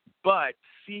 But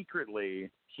secretly,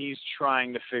 he's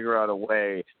trying to figure out a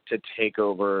way to take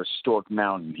over Stork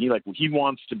Mountain. He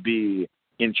wants to be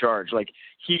in charge. Like,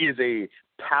 he is a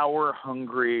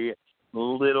power-hungry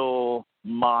little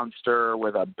monster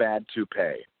with a bad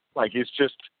toupee. Like, he's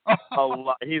just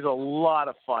he's a lot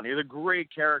of fun. He's a great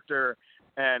character,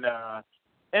 and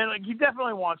like, he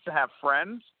definitely wants to have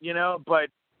friends, you know, but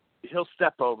he'll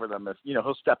step over them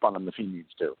he'll step on them if he needs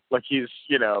to. Like, he's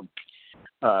you know,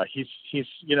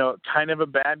 kind of a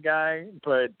bad guy,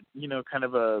 but, you know, kind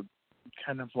of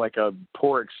like a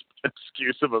poor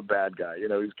excuse of a bad guy. You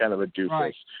know, he's kind of a doofus. Right.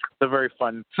 It's a very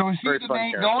fun. So is he the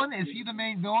main character. villain? Is he the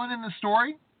main villain in the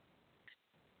story?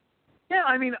 Yeah,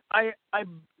 I mean, I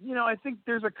think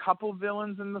there's a couple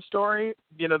villains in the story.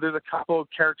 You know, there's a couple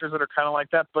characters that are kind of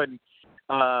like that, but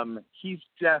he's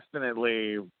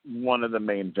definitely one of the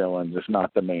main villains, if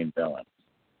not the main villain.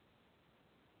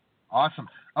 Awesome.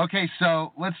 Okay,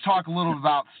 so let's talk a little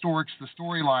about Storks, the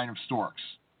storyline of Storks.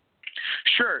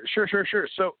 Sure.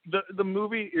 So the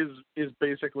movie is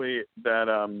basically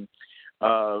that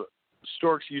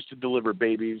storks used to deliver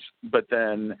babies, but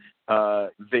then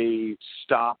they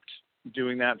stopped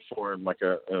doing that for like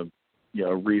a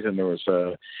reason. There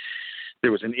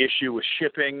was an issue with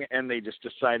shipping, and they just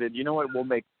decided, you know what, we'll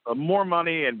make more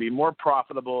money and be more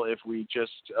profitable if we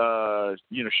just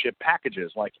ship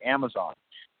packages like Amazon.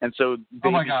 And so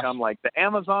they become like the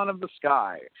Amazon of the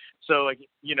sky. So, like,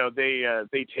 you know,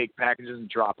 they take packages and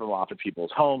drop them off at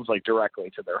people's homes, like directly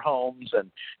to their homes.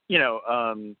 And, you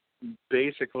know,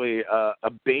 basically a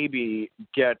baby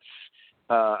gets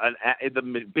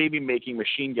the baby making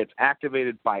machine gets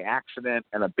activated by accident,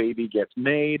 and a baby gets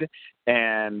made.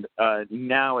 And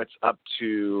now it's up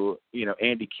to, you know,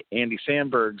 Andy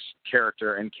Samberg's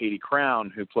character and Katie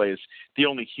Crown, who plays the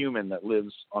only human that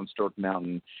lives on Stork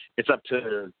Mountain. It's up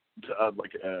to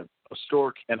like a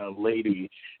stork and a lady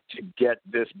to get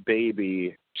this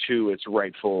baby to its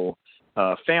rightful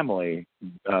family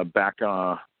back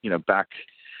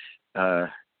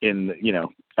in, you know,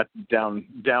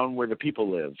 down where the people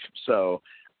live. So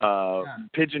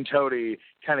Pigeon Toady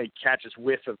kind of catches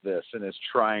whiff of this and is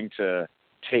trying to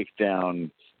take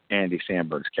down Andy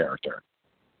Samberg's character.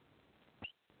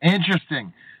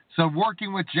 Interesting. So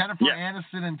working with Jennifer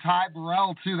Aniston and Ty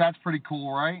Burrell too, that's pretty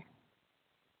cool, right?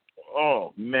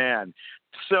 oh man,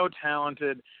 so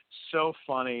talented, so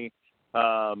funny.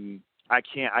 I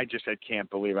can't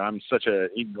believe it. I'm such an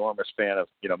enormous fan of,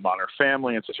 Modern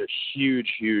Family, and such a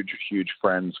huge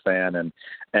Friends fan,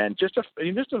 and just a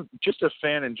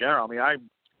fan in general. I mean,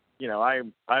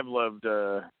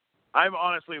 I've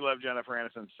honestly loved Jennifer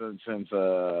Aniston since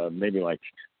maybe like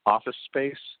Office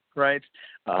Space, right?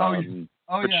 But yeah.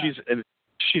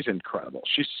 She's incredible.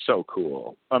 She's so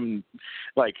cool. I'm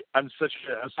such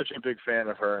a big fan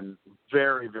of her, and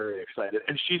very, very excited.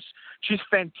 And she's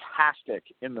fantastic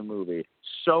in the movie.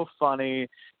 So funny.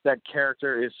 That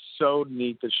character is so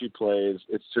neat that she plays.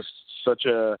 It's just such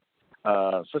a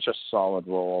solid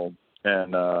role.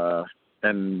 And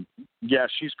yeah,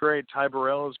 she's great. Ty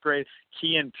Burrell is great.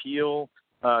 Keegan-Michael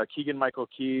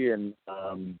Key and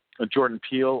Jordan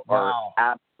Peele are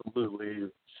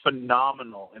absolutely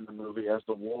phenomenal in the movie as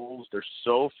the wolves. They're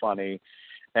so funny.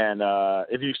 And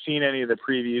if you've seen any of the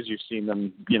previews, you've seen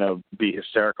them, be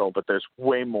hysterical, but there's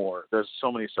way more. There's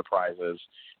so many surprises.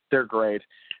 They're great.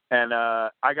 And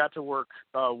I got to work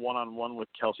one-on-one with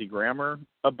Kelsey Grammer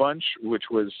a bunch,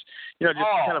 which was, just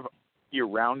kind of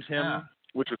around him,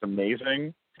 which was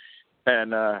amazing. And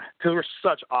because we're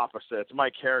such opposites, my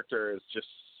character is just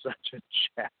such a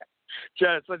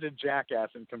jackass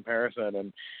in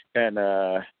comparison, and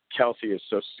Kelsey is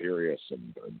so serious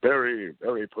and very,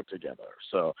 very put together.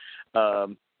 So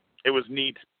it was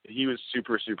neat. He was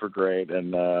super, super great,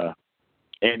 and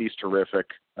Andy's terrific.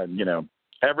 And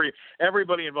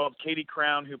everybody involved. Katie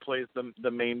Crown, who plays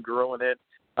the main girl in it,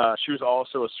 she was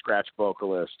also a scratch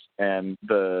vocalist, and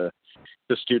the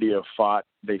studio fought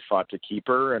to keep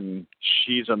her, and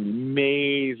she's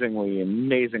amazingly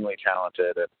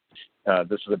talented. And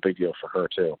this is a big deal for her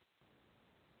too.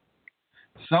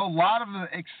 So a lot of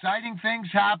exciting things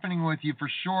happening with you for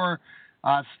sure,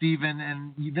 Stephen.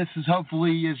 And this is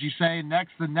hopefully, as you say,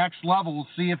 the next level. We'll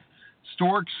see if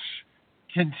Storks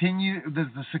continue the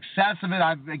success of it.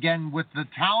 Again, with the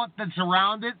talent that's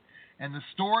around it and the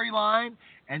storyline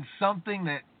and something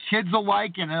that kids will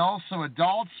like and also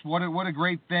adults. What a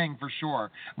great thing for sure.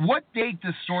 What date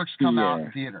does Storks come out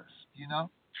in theaters? Do you know?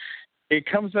 It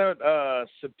comes out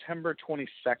September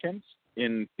 22nd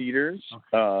in theaters.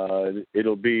 Okay.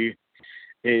 It'll be,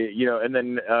 and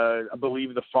then I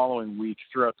believe the following week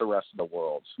throughout the rest of the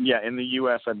world. Yeah, in the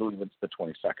U.S., I believe it's the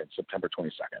 22nd, September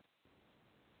 22nd.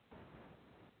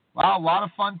 Wow, a lot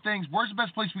of fun things. Where's the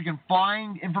best place we can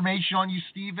find information on you,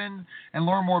 Stephen, and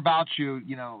learn more about you,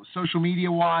 social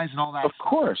media-wise and all that Of stuff?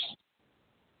 course.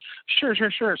 Sure.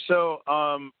 So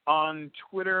on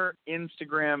Twitter,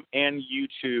 Instagram, and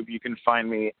YouTube, you can find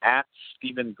me at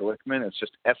Stephen Glickman. It's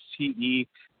just STEPHEN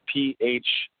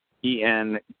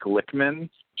Glickman,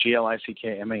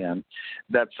 GLICKMAN.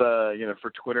 That's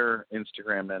for Twitter,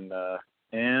 Instagram,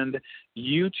 and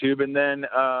YouTube. And then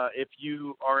if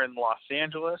you are in Los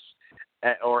Angeles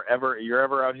or you're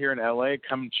ever out here in LA,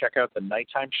 come check out the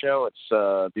Nighttime Show.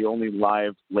 It's the only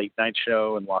live late night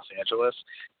show in Los Angeles.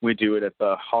 We do it at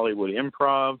the Hollywood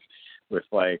Improv with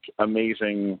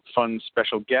amazing, fun,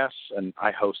 special guests, and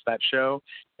I host that show.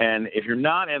 And if you're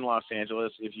not in Los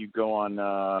Angeles, if you go on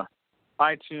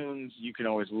iTunes, you can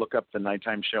always look up the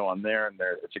Nighttime Show on there, and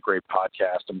it's a great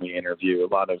podcast, and we interview a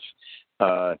lot of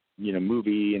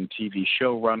movie and TV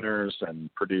showrunners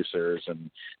and producers, and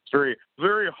it's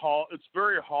very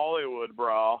Hollywood,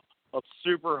 bro. It's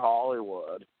super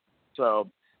Hollywood, so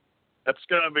that's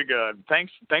gonna be good.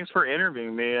 Thanks for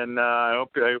interviewing me, and I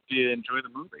hope you enjoy the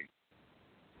movie.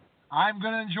 I'm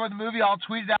gonna enjoy the movie. I'll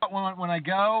tweet it out when I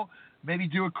go. Maybe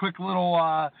do a quick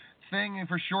little thing, and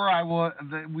for sure I will.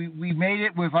 We made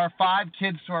it with our 5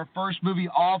 kids to our first movie,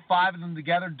 all 5 of them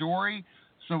together, Dory.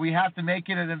 So we have to make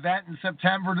it an event in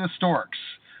September to Storks.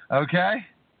 Okay?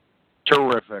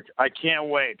 Terrific. I can't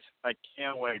wait. This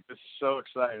is so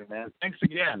exciting, man. Thanks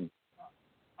again.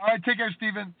 All right, take care,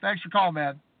 Stephen. Thanks for calling,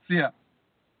 man. See ya.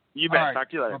 You bet. Right. Talk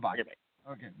to you later. Bye-bye.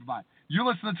 Okay, bye-bye. You're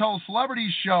listening to the Total Celebrity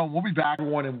Show. We'll be back.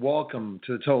 Everyone, and welcome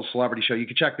to the Total Celebrity Show. You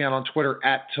can check me out on Twitter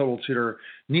at Total Tutor,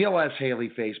 Neil S. Haley,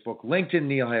 Facebook, LinkedIn,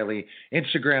 Neil Haley,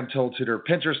 Instagram, Total Tutor,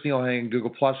 Pinterest, Neil Haley, and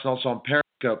Google+, and also on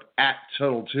Periscope at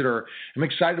Total Tutor. I'm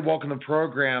excited to welcome the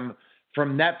program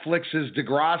from Netflix's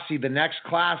Degrassi, The Next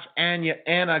Class, Anna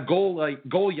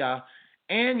GOLJA.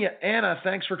 Anna,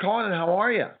 thanks for calling, and how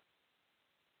are you?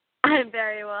 I'm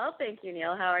very well, thank you,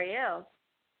 Neil. How are you?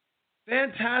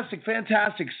 Fantastic.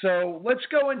 So let's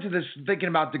go into this thinking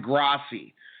about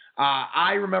Degrassi.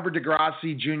 I remember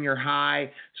Degrassi junior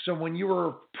high. So when you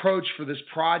were approached for this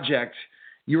project,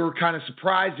 you were kind of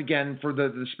surprised again for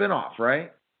the spinoff,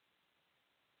 right?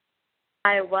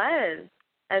 I was.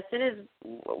 As soon as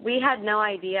we had no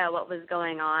idea what was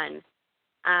going on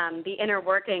the inner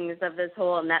workings of this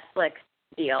whole Netflix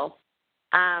deal.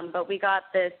 But we got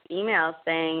this email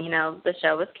saying, the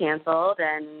show was canceled,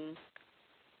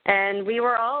 and we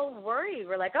were all worried.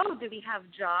 We're like, oh, do we have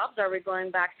jobs? Are we going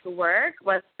back to work?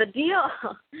 What's the deal?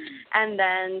 And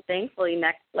then, thankfully,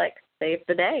 Netflix saved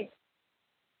the day.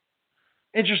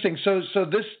 Interesting. So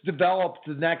this developed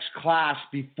the next class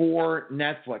before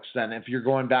Netflix then, if you're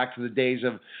going back to the days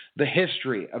of the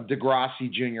history of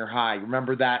Degrassi Junior High.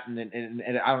 Remember that? And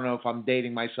I don't know if I'm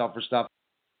dating myself or stuff.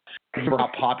 Remember how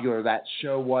popular that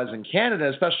show was in Canada,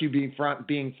 especially being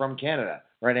from Canada.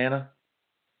 Right, Anna?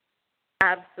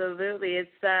 Absolutely.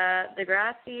 It's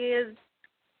Degrassi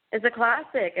is a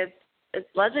classic. It's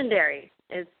legendary.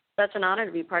 It's such an honor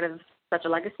to be part of such a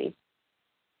legacy.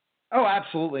 Oh,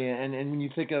 absolutely. And when you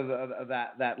think of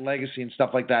that legacy and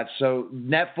stuff like that, so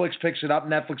Netflix picks it up.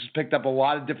 Netflix has picked up a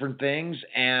lot of different things,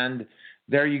 and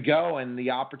there you go. And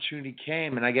the opportunity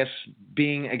came. And I guess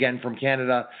being, again, from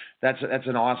Canada, that's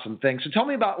an awesome thing. So tell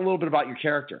me a little bit about your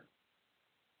character.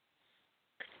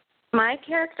 My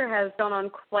character has gone on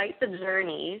quite the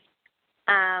journey.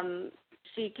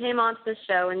 She came onto the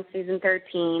show in season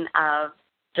 13 of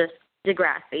just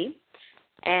Degrassi.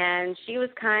 And she was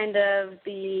kind of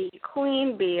the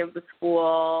queen bee of the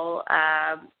school,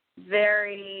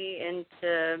 very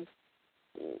into,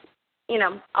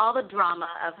 all the drama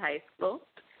of high school.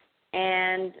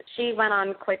 And she went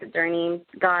on quite the journey,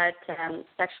 got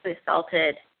sexually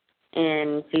assaulted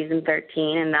in season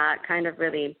 13, and that kind of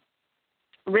really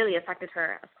affected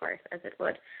her, of course, as it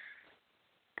would.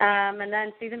 And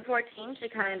then season 14, she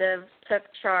kind of took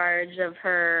charge of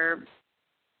her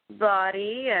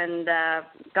body and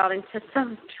got into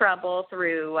some trouble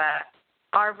through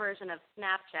our version of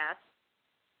Snapchat.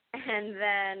 And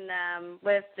then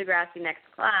with Degrassi Next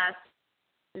Class,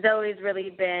 Zoe's really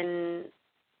been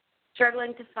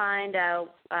struggling to find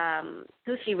out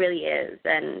who she really is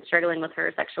and struggling with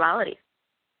her sexuality.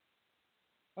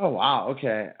 Oh, wow.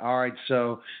 Okay. All right.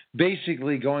 So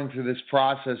basically going through this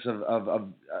process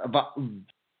of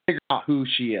figuring out who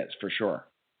she is, for sure.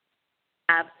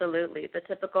 Absolutely. The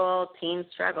typical teen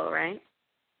struggle, right?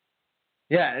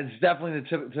 Yeah, it's definitely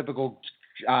the typical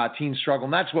teen struggle.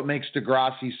 And that's what makes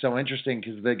Degrassi so interesting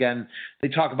because, again, they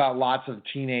talk about lots of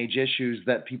teenage issues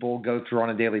that people go through on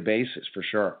a daily basis, for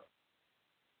sure.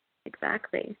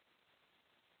 Exactly.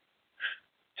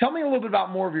 Tell me a little bit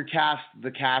about more of your cast,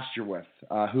 the cast you're with,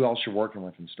 who else you're working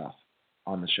with and stuff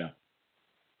on the show.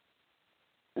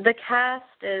 The cast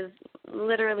is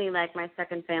literally like my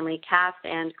second family, cast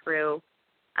and crew.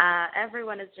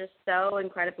 Everyone is just so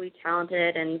incredibly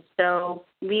talented, and so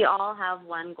we all have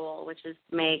one goal, which is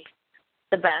to make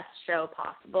the best show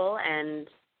possible and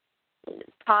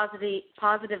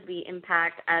positively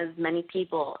impact as many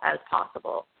people as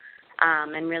possible,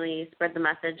 and really spread the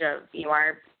message of you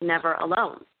are never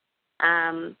alone.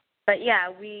 But yeah,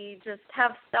 we just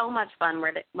have so much fun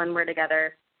when we're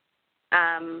together.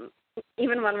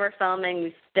 Even when we're filming,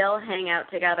 we still hang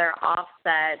out together off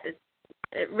set.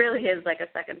 It really is like a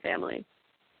second family.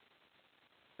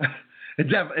 It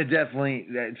definitely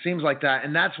seems like that.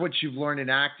 And that's what you've learned in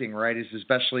acting, right? Is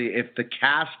especially if the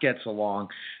cast gets along,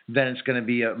 then it's going to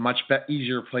be a much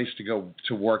easier place to go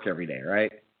to work every day,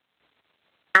 right?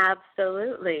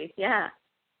 Absolutely, yeah.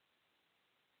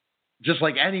 Just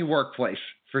like any workplace,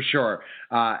 for sure.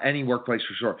 Any workplace,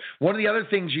 for sure. One of the other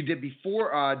things you did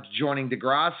before joining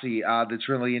Degrassi that's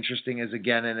really interesting is,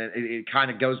 again, and it kind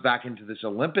of goes back into this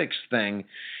Olympics thing,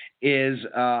 is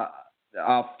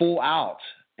Full Out.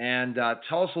 And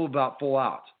tell us a little about Full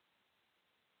Out.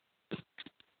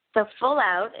 So Full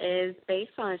Out is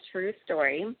based on a true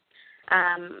story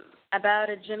about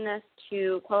a gymnast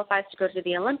who qualifies to go to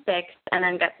the Olympics and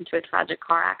then gets into a tragic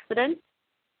car accident.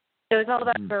 So it's all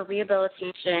about her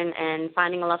rehabilitation and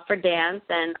finding a love for dance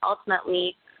and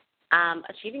ultimately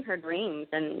achieving her dreams,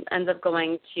 and ends up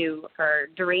going to her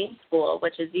dream school,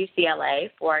 which is UCLA,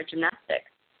 for gymnastics.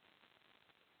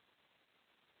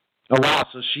 Oh, wow.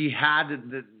 So she had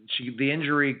the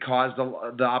injury caused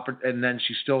and then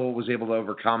she still was able to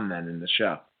overcome then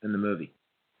in the movie.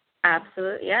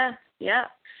 Absolutely. Yeah.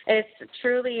 It's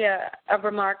truly a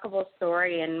remarkable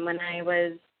story. And when I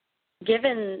was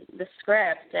given the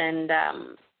script, and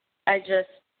I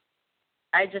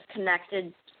just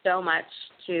connected so much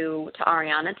to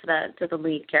Ariana, to the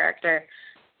lead character.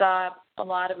 Saw a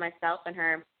lot of myself in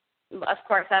her. Of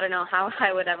course, I don't know how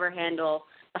I would ever handle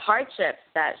the hardships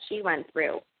that she went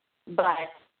through, but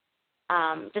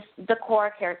just the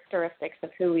core characteristics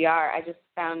of who we are, I just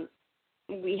found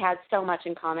we had so much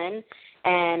in common,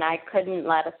 and I couldn't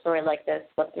let a story like this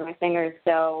slip through my fingers.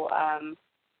 So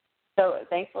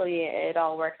thankfully it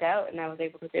all worked out, and I was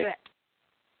able to do it.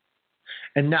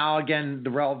 And now, again, the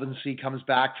relevancy comes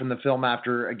back from the film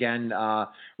after, again,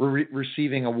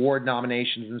 receiving award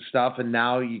nominations and stuff. And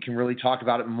now you can really talk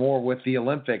about it more with the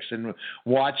Olympics and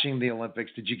watching the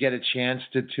Olympics. Did you get a chance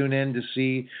to tune in to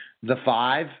see the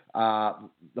five? How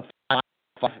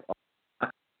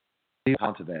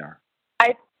talented they are.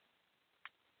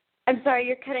 I'm sorry,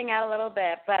 you're cutting out a little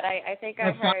bit, but I think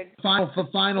I heard the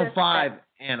final five,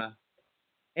 Anna.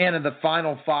 Anna, the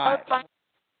final five. Oh,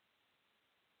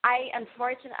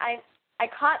 I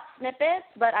caught snippets,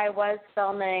 but I was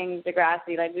filming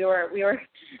Degrassi. Like we were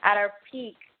at our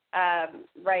peak,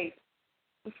 right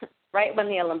when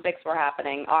the Olympics are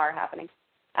happening.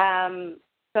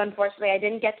 So unfortunately, I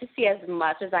didn't get to see as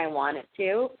much as I wanted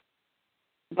to.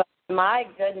 But my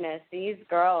goodness, these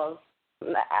girls!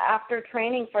 After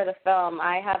training for the film,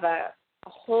 I have a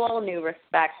whole new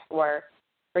respect for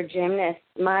gymnasts.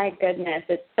 My goodness,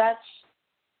 it's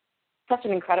such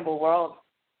an incredible world.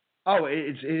 Oh,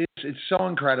 it's so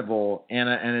incredible,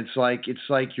 Anna, and it's like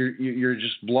you're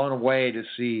just blown away to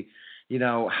see,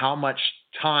 how much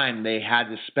time they had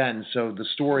to spend. So the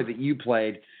story that you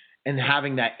played and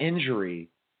having that injury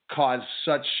caused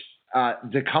such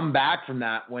to come back from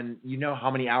that when you know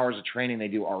how many hours of training they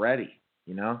do already,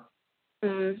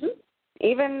 Mhm.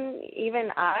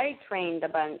 Even I trained a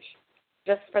bunch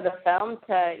just for the film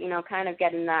to, kind of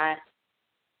get in that,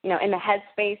 in the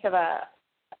headspace of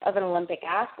an Olympic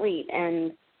athlete.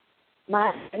 And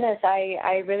my goodness,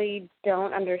 I really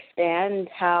don't understand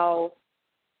how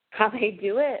they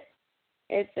do it.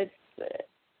 It's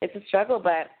a struggle,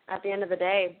 but at the end of the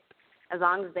day, as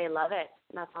long as they love it,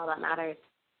 that's all that matters.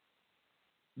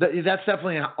 That's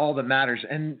definitely all that matters.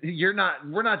 And we're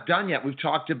not done yet. We've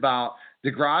talked about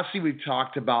Degrassi, we've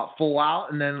talked about Full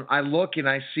Out, and then I look and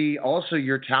I see also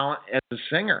your talent as a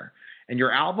singer, and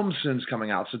your album soon's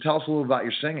coming out. So tell us a little about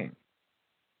your singing.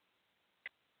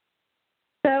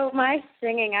 So my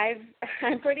singing,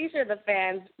 I'm pretty sure the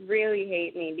fans really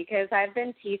hate me because I've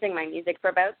been teasing my music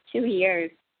for about 2 years.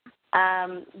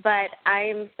 But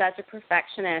I'm such a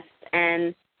perfectionist,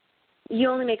 and you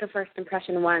only make a first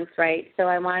impression once, right? So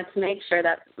I wanted to make sure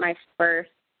that my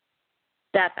first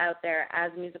step out there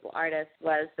as a musical artist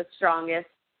was the strongest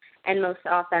and most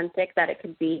authentic that it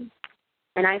could be.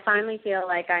 And I finally feel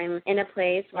like I'm in a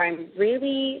place where I'm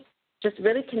really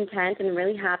content and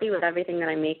really happy with everything that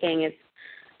I'm making. It's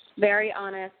very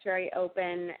honest, very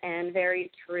open, and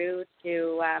very true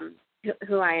to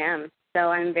who I am.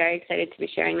 So I'm very excited to be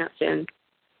sharing that soon.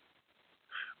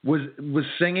 Was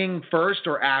singing first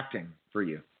or acting for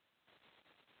you?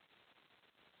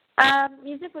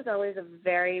 Music was always a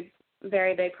very,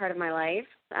 very big part of my life.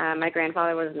 My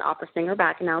grandfather was an opera singer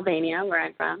back in Albania, where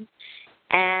I'm from.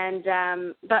 And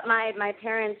but my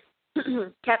parents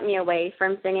kept me away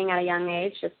from singing at a young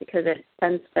age just because it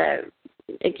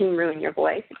can ruin your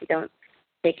voice if you don't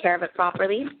take care of it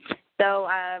properly. So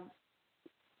I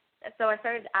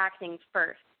started acting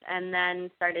first and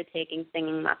then started taking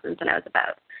singing lessons when I was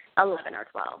about 11 or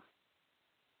 12.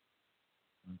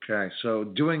 Okay, so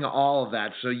doing all of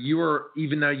that. So you were,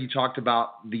 even though you talked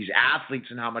about these athletes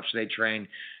and how much they train,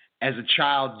 as a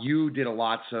child, you did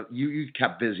you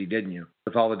kept busy, didn't you?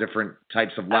 With all the different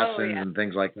types of lessons and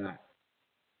things like that.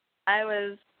 I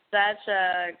was such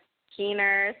a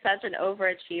keener, such an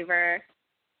overachiever.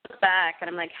 Look back, and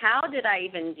I'm like, how did I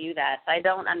even do that? I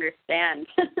don't understand.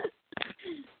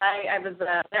 I was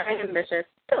very ambitious.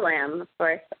 Still am, of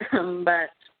course. But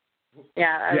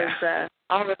I was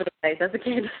all over the place as a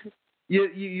kid.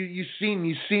 You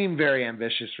seem very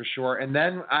ambitious for sure. And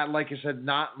then, like I said,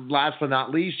 not last but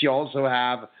not least, you also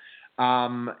have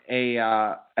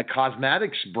a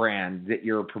cosmetics brand that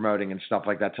you're promoting and stuff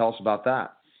like that. Tell us about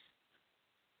that.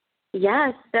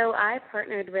 Yes, so I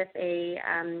partnered with a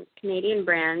Canadian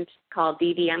brand called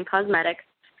BBM Cosmetics,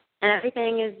 and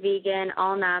everything is vegan,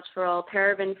 all natural,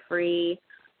 paraben-free,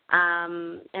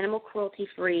 animal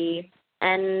cruelty-free,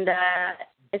 and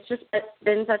it's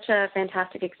been such a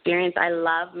fantastic experience. I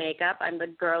love makeup. I'm the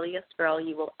girliest girl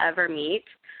you will ever meet.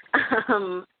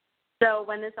 So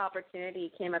when this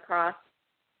opportunity came across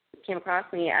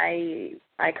me,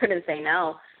 I couldn't say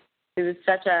no. It was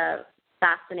such a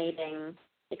fascinating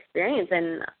experience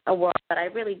in a world that I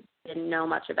really didn't know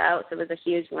much about. So it was a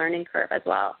huge learning curve as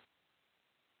well.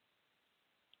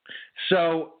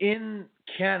 So in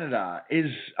Canada, is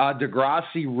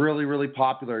Degrassi really, really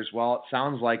popular as well? It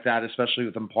sounds like that, especially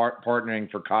with them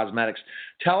partnering for cosmetics.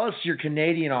 Tell us your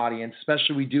Canadian audience,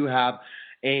 especially we do have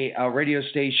a radio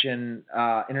station,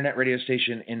 internet radio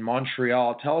station in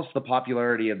Montreal. Tell us the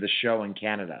popularity of the show in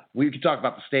Canada. We could talk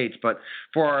about the States, but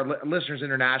for our listeners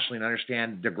internationally to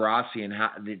understand Degrassi and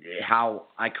how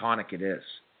iconic it is.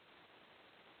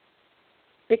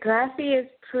 Degrassi is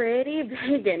pretty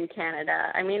big in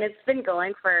Canada. I mean, it's been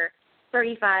going for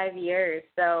 35 years,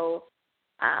 so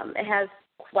it has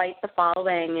quite the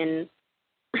following, and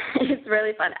it's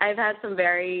really fun. I've had some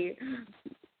very,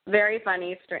 very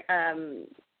funny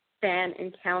fan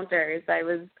encounters. I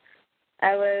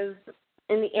was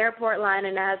in the airport line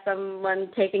and I had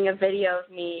someone taking a video of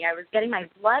me. I was getting my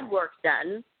blood work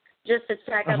done just to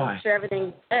check out make sure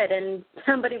everything's good, and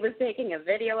somebody was taking a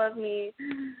video of me.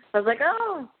 I was like,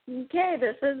 oh, okay,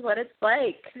 this is what it's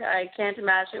like. I can't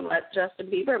imagine what Justin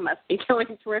Bieber must be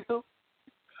going through.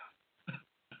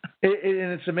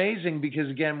 And it's amazing because,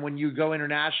 again, when you go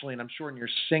internationally, and I'm sure when you're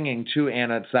singing too,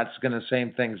 Anna,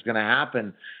 same thing's going to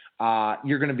happen.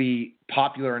 You're going to be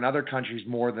popular in other countries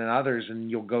more than others,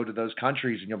 and you'll go to those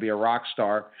countries and you'll be a rock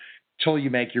star till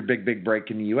you make your big break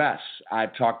in the U.S.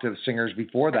 I've talked to singers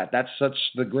before that. That's such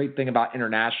the great thing about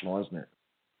international, isn't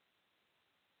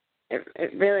it?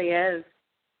 It really is.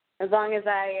 As long as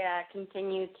I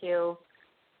continue to,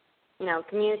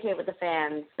 communicate with the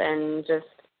fans and just,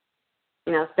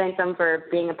 thank them for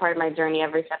being a part of my journey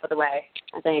every step of the way,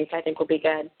 I think we'll be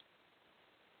good.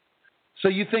 So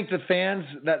you think the fans,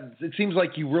 that it seems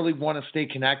like you really want to stay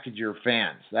connected to your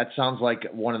fans. That sounds like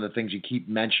one of the things you keep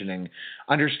mentioning,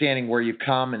 understanding where you've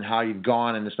come and how you've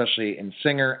gone, and especially in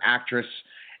singer, actress,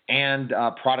 and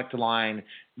product line,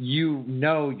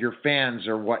 your fans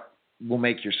are what will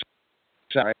make your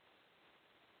success, right?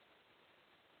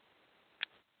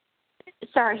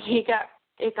 Sorry,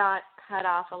 it got cut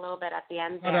off a little bit at the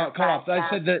end there. Cut off. I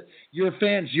said that your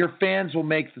fans will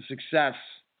make the success,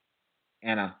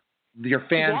 Anna. Your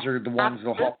fans are the ones that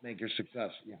will help make your success.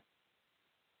 Yeah.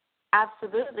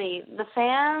 Absolutely. The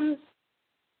fans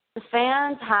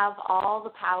have all the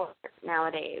power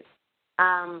nowadays,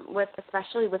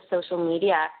 especially with social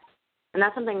media, and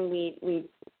that's something we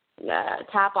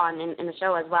tap on in the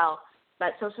show as well.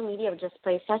 But social media just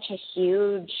plays such a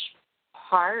huge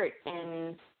part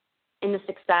in the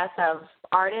success of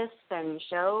artists and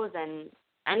shows and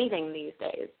anything these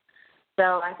days.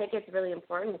 So I think it's really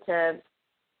important to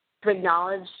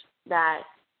acknowledge that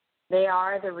they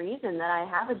are the reason that I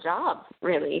have a job,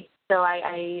 really. So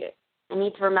I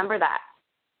need to remember that.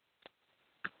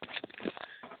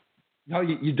 No,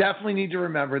 you definitely need to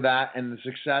remember that, and the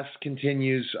success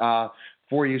continues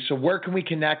for you. So where can we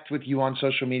connect with you on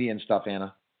social media and stuff,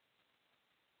 Anna?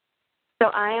 So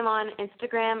I am on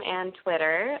Instagram and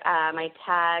Twitter.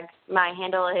 My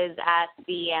handle is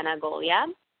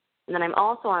 @TheAnnaGolja. And then I'm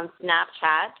also on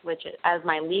Snapchat, which is as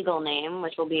my legal name,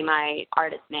 which will be my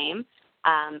artist name,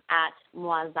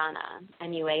 @Muazana,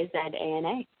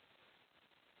 MUAZANA.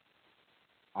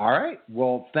 All right.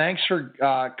 Well, thanks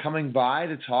for coming by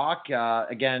to talk.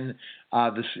 Again,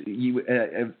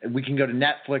 we can go to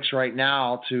Netflix right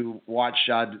now to watch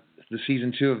the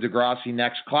season 2 of Degrassi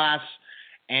Next Class,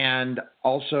 and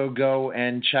also go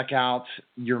and check out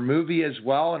your movie as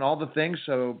well and all the things.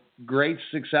 So great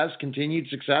success, continued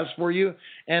success for you.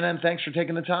 And then thanks for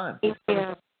taking the time. Thank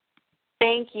you.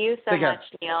 Thank you so much,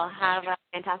 Neil. Have a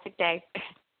fantastic day.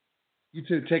 You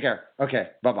too. Take care.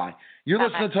 Okay. Bye-bye. You're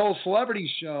listening to Total Celebrity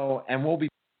Show, and we'll be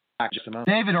back in just a moment.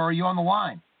 David, are you on the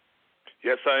line?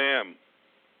 Yes, I am.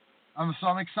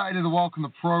 I'm excited to welcome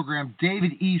the program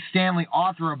David E. Stanley,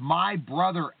 author of My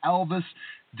Brother Elvis.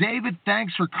 David,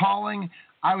 thanks for calling.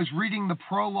 I was reading the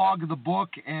prologue of the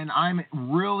book, and I'm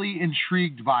really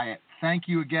intrigued by it. Thank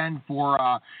you again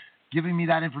for giving me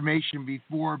that information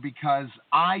before, because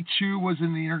I, too, was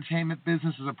in the entertainment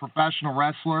business as a professional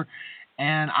wrestler,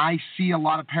 and I see a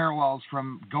lot of parallels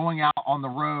from going out on the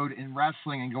road in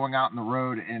wrestling and going out on the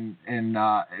road and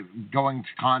going to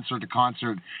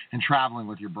concert and traveling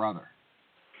with your brother.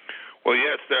 Well,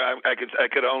 yes, I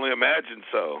could only imagine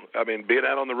so. I mean, being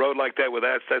out on the road like that with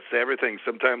access to everything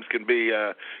sometimes can be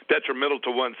detrimental to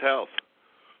one's health.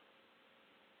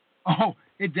 Oh,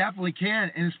 it definitely can,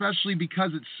 and especially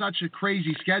because it's such a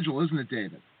crazy schedule, isn't it,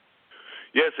 David?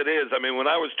 Yes, it is. I mean, when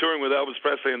I was touring with Elvis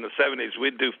Presley in the 70s,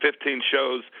 we'd do 15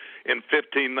 shows in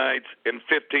 15 nights in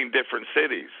 15 different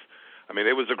cities. I mean,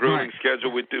 it was a grueling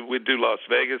schedule. We'd do Las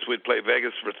Vegas. We'd play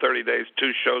Vegas for 30 days,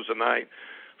 2 shows a night.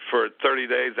 For 30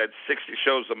 days, that's 60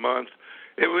 shows a month.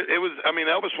 It was. I mean,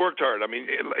 Elvis worked hard. I mean,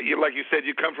 like you said,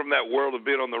 you come from that world of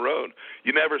being on the road.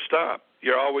 You never stop.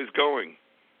 You're always going.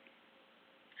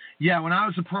 Yeah, when I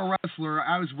was a pro wrestler,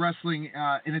 I was wrestling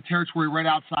in a territory right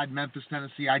outside Memphis,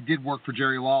 Tennessee. I did work for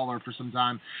Jerry Lawler for some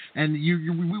time, and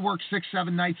we worked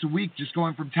 6-7 nights a week, just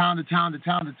going from town to town to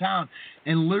town to town,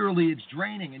 and literally it's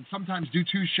draining. And sometimes do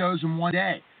 2 shows in one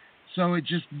day. So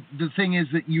the thing is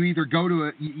that you either go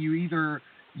to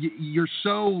you're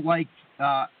so, like,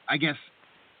 I guess,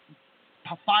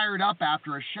 fired up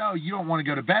after a show, you don't want to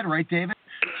go to bed, right, David?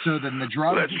 So then the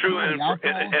drugs. Well, that's true.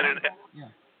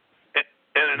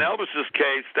 And in Elvis's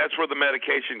case, that's where the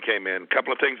medication came in. A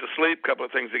couple of things to sleep, a couple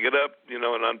of things to get up, and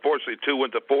unfortunately 2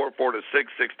 went to 4, 4 to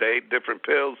 6, 6 to 8 different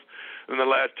pills. In the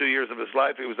last 2 years of his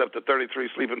life, he was up to 33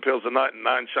 sleeping pills a night and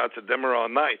 9 shots of Demerol a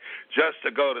night just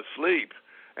to go to sleep,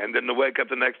 and then to wake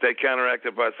up the next day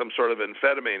counteracted by some sort of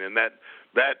amphetamine. And that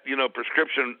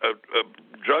prescription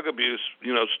drug abuse,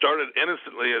 started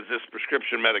innocently as this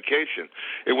prescription medication.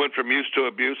 It went from use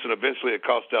to abuse, and eventually it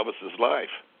cost Elvis's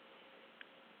life.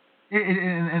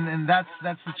 And that's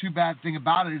the too bad thing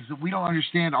about it, is that we don't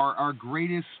understand our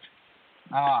greatest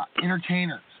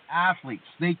entertainers, athletes.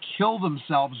 They kill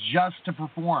themselves just to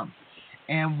perform,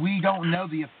 and we don't know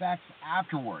the effects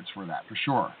afterwards for that, for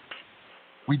sure.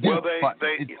 We do. Well,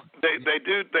 they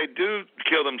do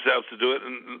kill themselves to do it,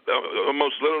 and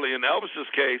almost literally. In Elvis's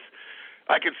case,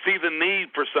 I could see the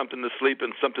need for something to sleep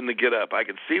and something to get up. I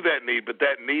could see that need, but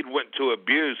that need went to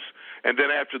abuse. And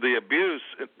then after the abuse,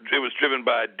 it was driven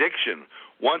by addiction.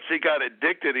 Once he got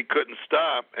addicted, he couldn't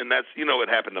stop. And that's, it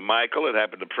happened to Michael, it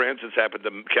happened to Prince, it's happened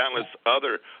to countless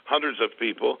other hundreds of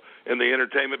people in the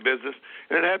entertainment business.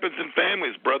 And it happens in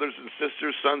families, brothers and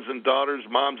sisters, sons and daughters,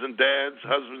 moms and dads,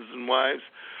 husbands and wives.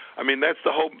 I mean, that's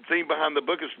the whole theme behind the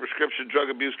book, is prescription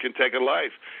drug abuse can take a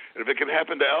life. And if it can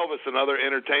happen to Elvis and other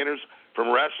entertainers,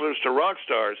 from wrestlers to rock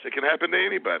stars, it can happen to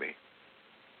anybody.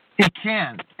 It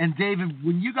can. And David,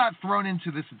 when you got thrown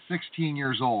into this at 16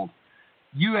 years old,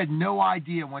 you had no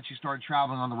idea once you started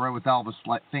traveling on the road with Elvis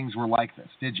things were like this,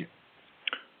 did you?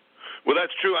 Well,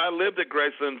 that's true. I lived at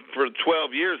Graceland for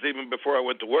 12 years, even before I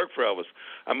went to work for Elvis.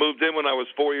 I moved in when I was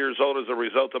 4 years old as a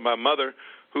result of my mother,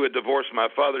 who had divorced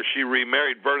my father. She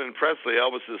remarried Vernon Presley,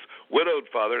 Elvis's widowed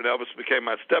father, and Elvis became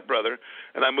my stepbrother.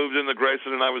 And I moved into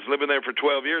Graceland, and I was living there for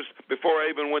 12 years before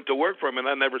I even went to work for him, and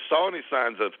I never saw any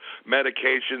signs of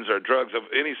medications or drugs of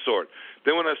any sort.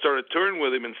 Then when I started touring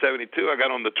with him in 72, I got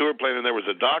on the tour plane, and there was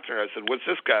a doctor. I said, "What's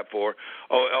this guy for?"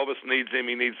 "Oh, Elvis needs him.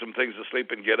 He needs some things to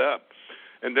sleep and get up."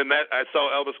 And then I saw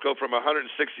Elvis go from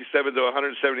 167 to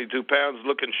 172 pounds,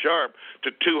 looking sharp, to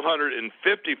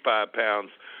 255 pounds,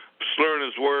 slurring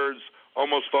his words,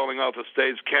 almost falling off the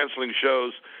stage, canceling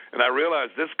shows. And I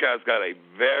realized this guy's got a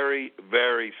very,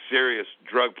 very serious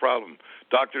drug problem.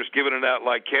 Doctors giving it out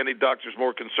like candy. Doctors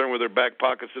more concerned with their back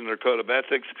pockets than their code of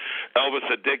ethics. Elvis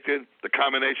addicted. The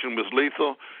combination was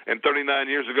lethal. And 39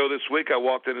 years ago this week, I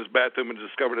walked in his bathroom and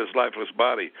discovered his lifeless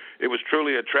body. It was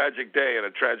truly a tragic day and a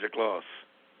tragic loss.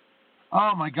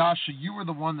 Oh my gosh! So you were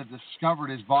the one that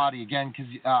discovered his body again,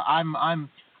 because I'm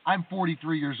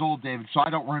 43 years old, David. So I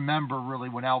don't remember really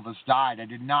when Elvis died. I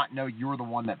did not know you were the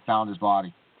one that found his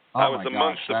body. Oh, I was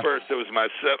amongst the first. It was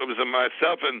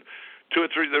myself and 2 or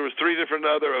 3. There was 3 different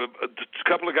other a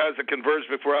couple of guys that converged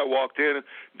before I walked in.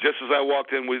 Just as I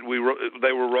walked in,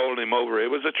 they were rolling him over.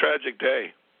 It was a tragic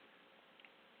day.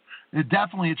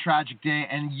 Definitely a tragic day,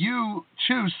 and you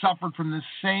too suffered from the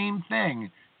same thing,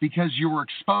 because you were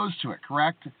exposed to it,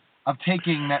 correct? Of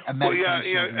taking a medication. Well,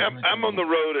 yeah. I'm on the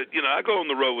road I go on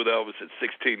the road with Elvis at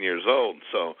 16 years old.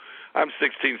 So I'm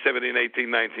 16, 17, 18,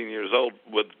 19 years old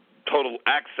with total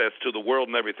access to the world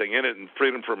and everything in it, and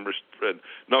freedom from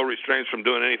no restraints from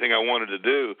doing anything I wanted to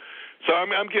do. So I'm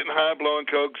getting high, blowing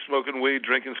coke, smoking weed,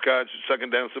 drinking scotch,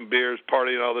 sucking down some beers,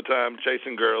 partying all the time,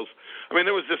 chasing girls. I mean,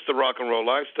 it was just the rock and roll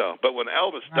lifestyle. But when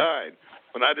Elvis died,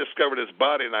 when I discovered his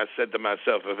body, and I said to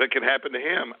myself, if it can happen to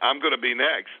him, I'm going to be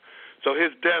next. So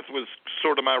his death was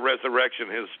sort of my resurrection,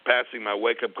 his passing, my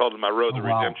wake-up call to my road to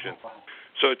redemption.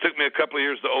 So it took me a couple of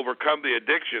years to overcome the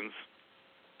addictions.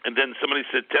 And then somebody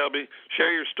said,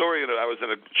 share your story. And I was in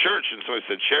a church, and somebody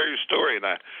said, share your story. And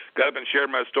I got up and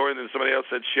shared my story, and then somebody else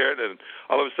said, share it. And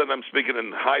all of a sudden I'm speaking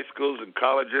in high schools and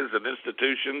colleges and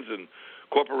institutions and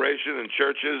corporations and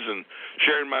churches, and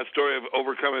sharing my story of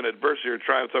overcoming adversity or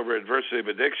triumph over adversity of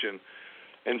addiction.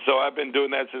 And so I've been doing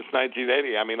that since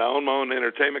 1980. I mean, I own my own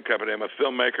entertainment company. I'm a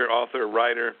filmmaker, author,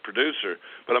 writer, producer,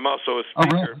 but I'm also a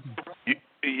speaker.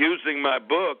 Using my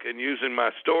book and using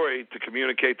my story to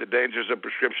communicate the dangers of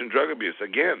prescription drug abuse.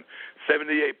 Again,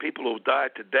 78 people who die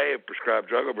today of prescribed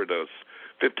drug overdose,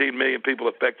 15 million people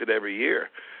affected every year.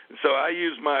 And so I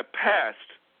use my past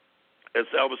as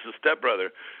Elvis's stepbrother.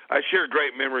 I share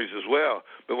great memories as well,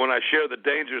 but when I share the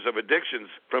dangers of addictions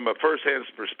from a first-hand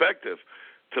perspective,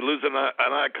 to lose an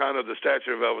icon of the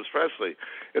stature of Elvis Presley,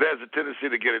 it has a tendency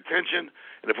to get attention,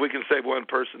 and if we can save one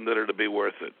person, then it'll be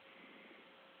worth it.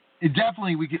 It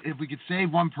definitely, if we could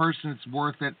save one person, it's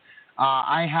worth it.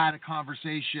 I had a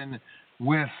conversation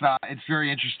with, it's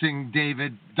very interesting,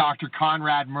 David, Dr.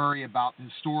 Conrad Murray, about the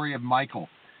story of Michael.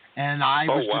 And I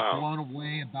was just blown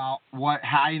away about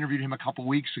how I interviewed him a couple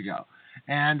weeks ago.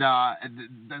 And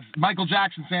the Michael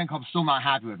Jackson fan club's still not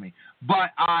happy with me.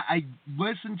 But I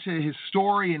listened to his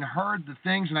story and heard the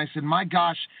things, and I said, my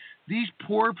gosh, these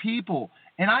poor people.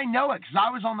 And I know it because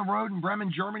I was on the road in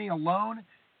Bremen, Germany alone,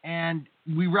 and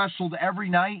we wrestled every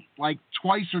night, like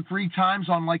twice or three times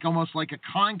on almost like a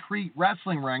concrete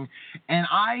wrestling ring. And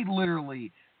I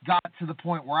literally got to the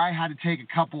point where I had to take a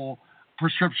couple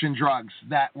prescription drugs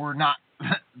that were not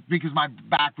because my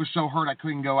back was so hurt I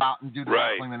couldn't go out and do the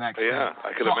wrestling the next day. Yeah,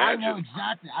 I can imagine. I know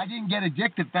exactly. I didn't get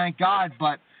addicted, thank God,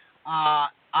 but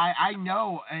I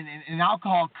know, and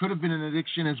alcohol could have been an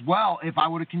addiction as well if I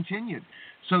would have continued.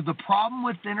 So the problem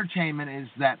with entertainment is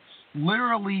that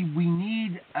literally we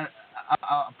need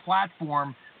a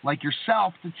platform like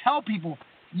yourself to tell people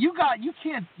you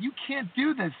can't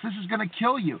do this. This is going to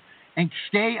kill you. And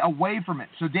stay away from it.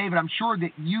 So, David, I'm sure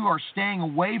that you are staying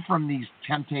away from these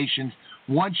temptations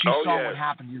once you saw what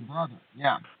happened to your brother.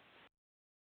 Yeah.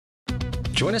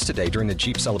 Join us today during the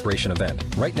Jeep Celebration event.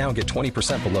 Right now, get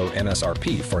 20% below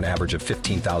MSRP for an average of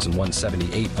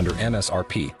 $15,178 under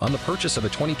MSRP on the purchase of a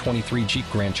 2023 Jeep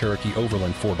Grand Cherokee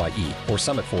Overland 4xE or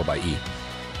Summit 4xE.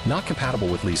 Not compatible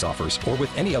with lease offers or with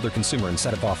any other consumer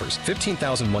incentive offers.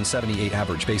 $15,178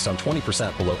 average based on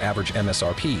 20% below average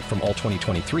MSRP from all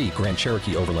 2023 Grand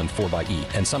Cherokee Overland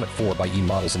 4xE and Summit 4xE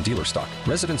models in dealer stock.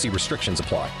 Residency restrictions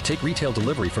apply. Take retail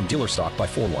delivery from dealer stock by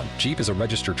 4/1. Jeep is a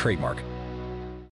registered trademark.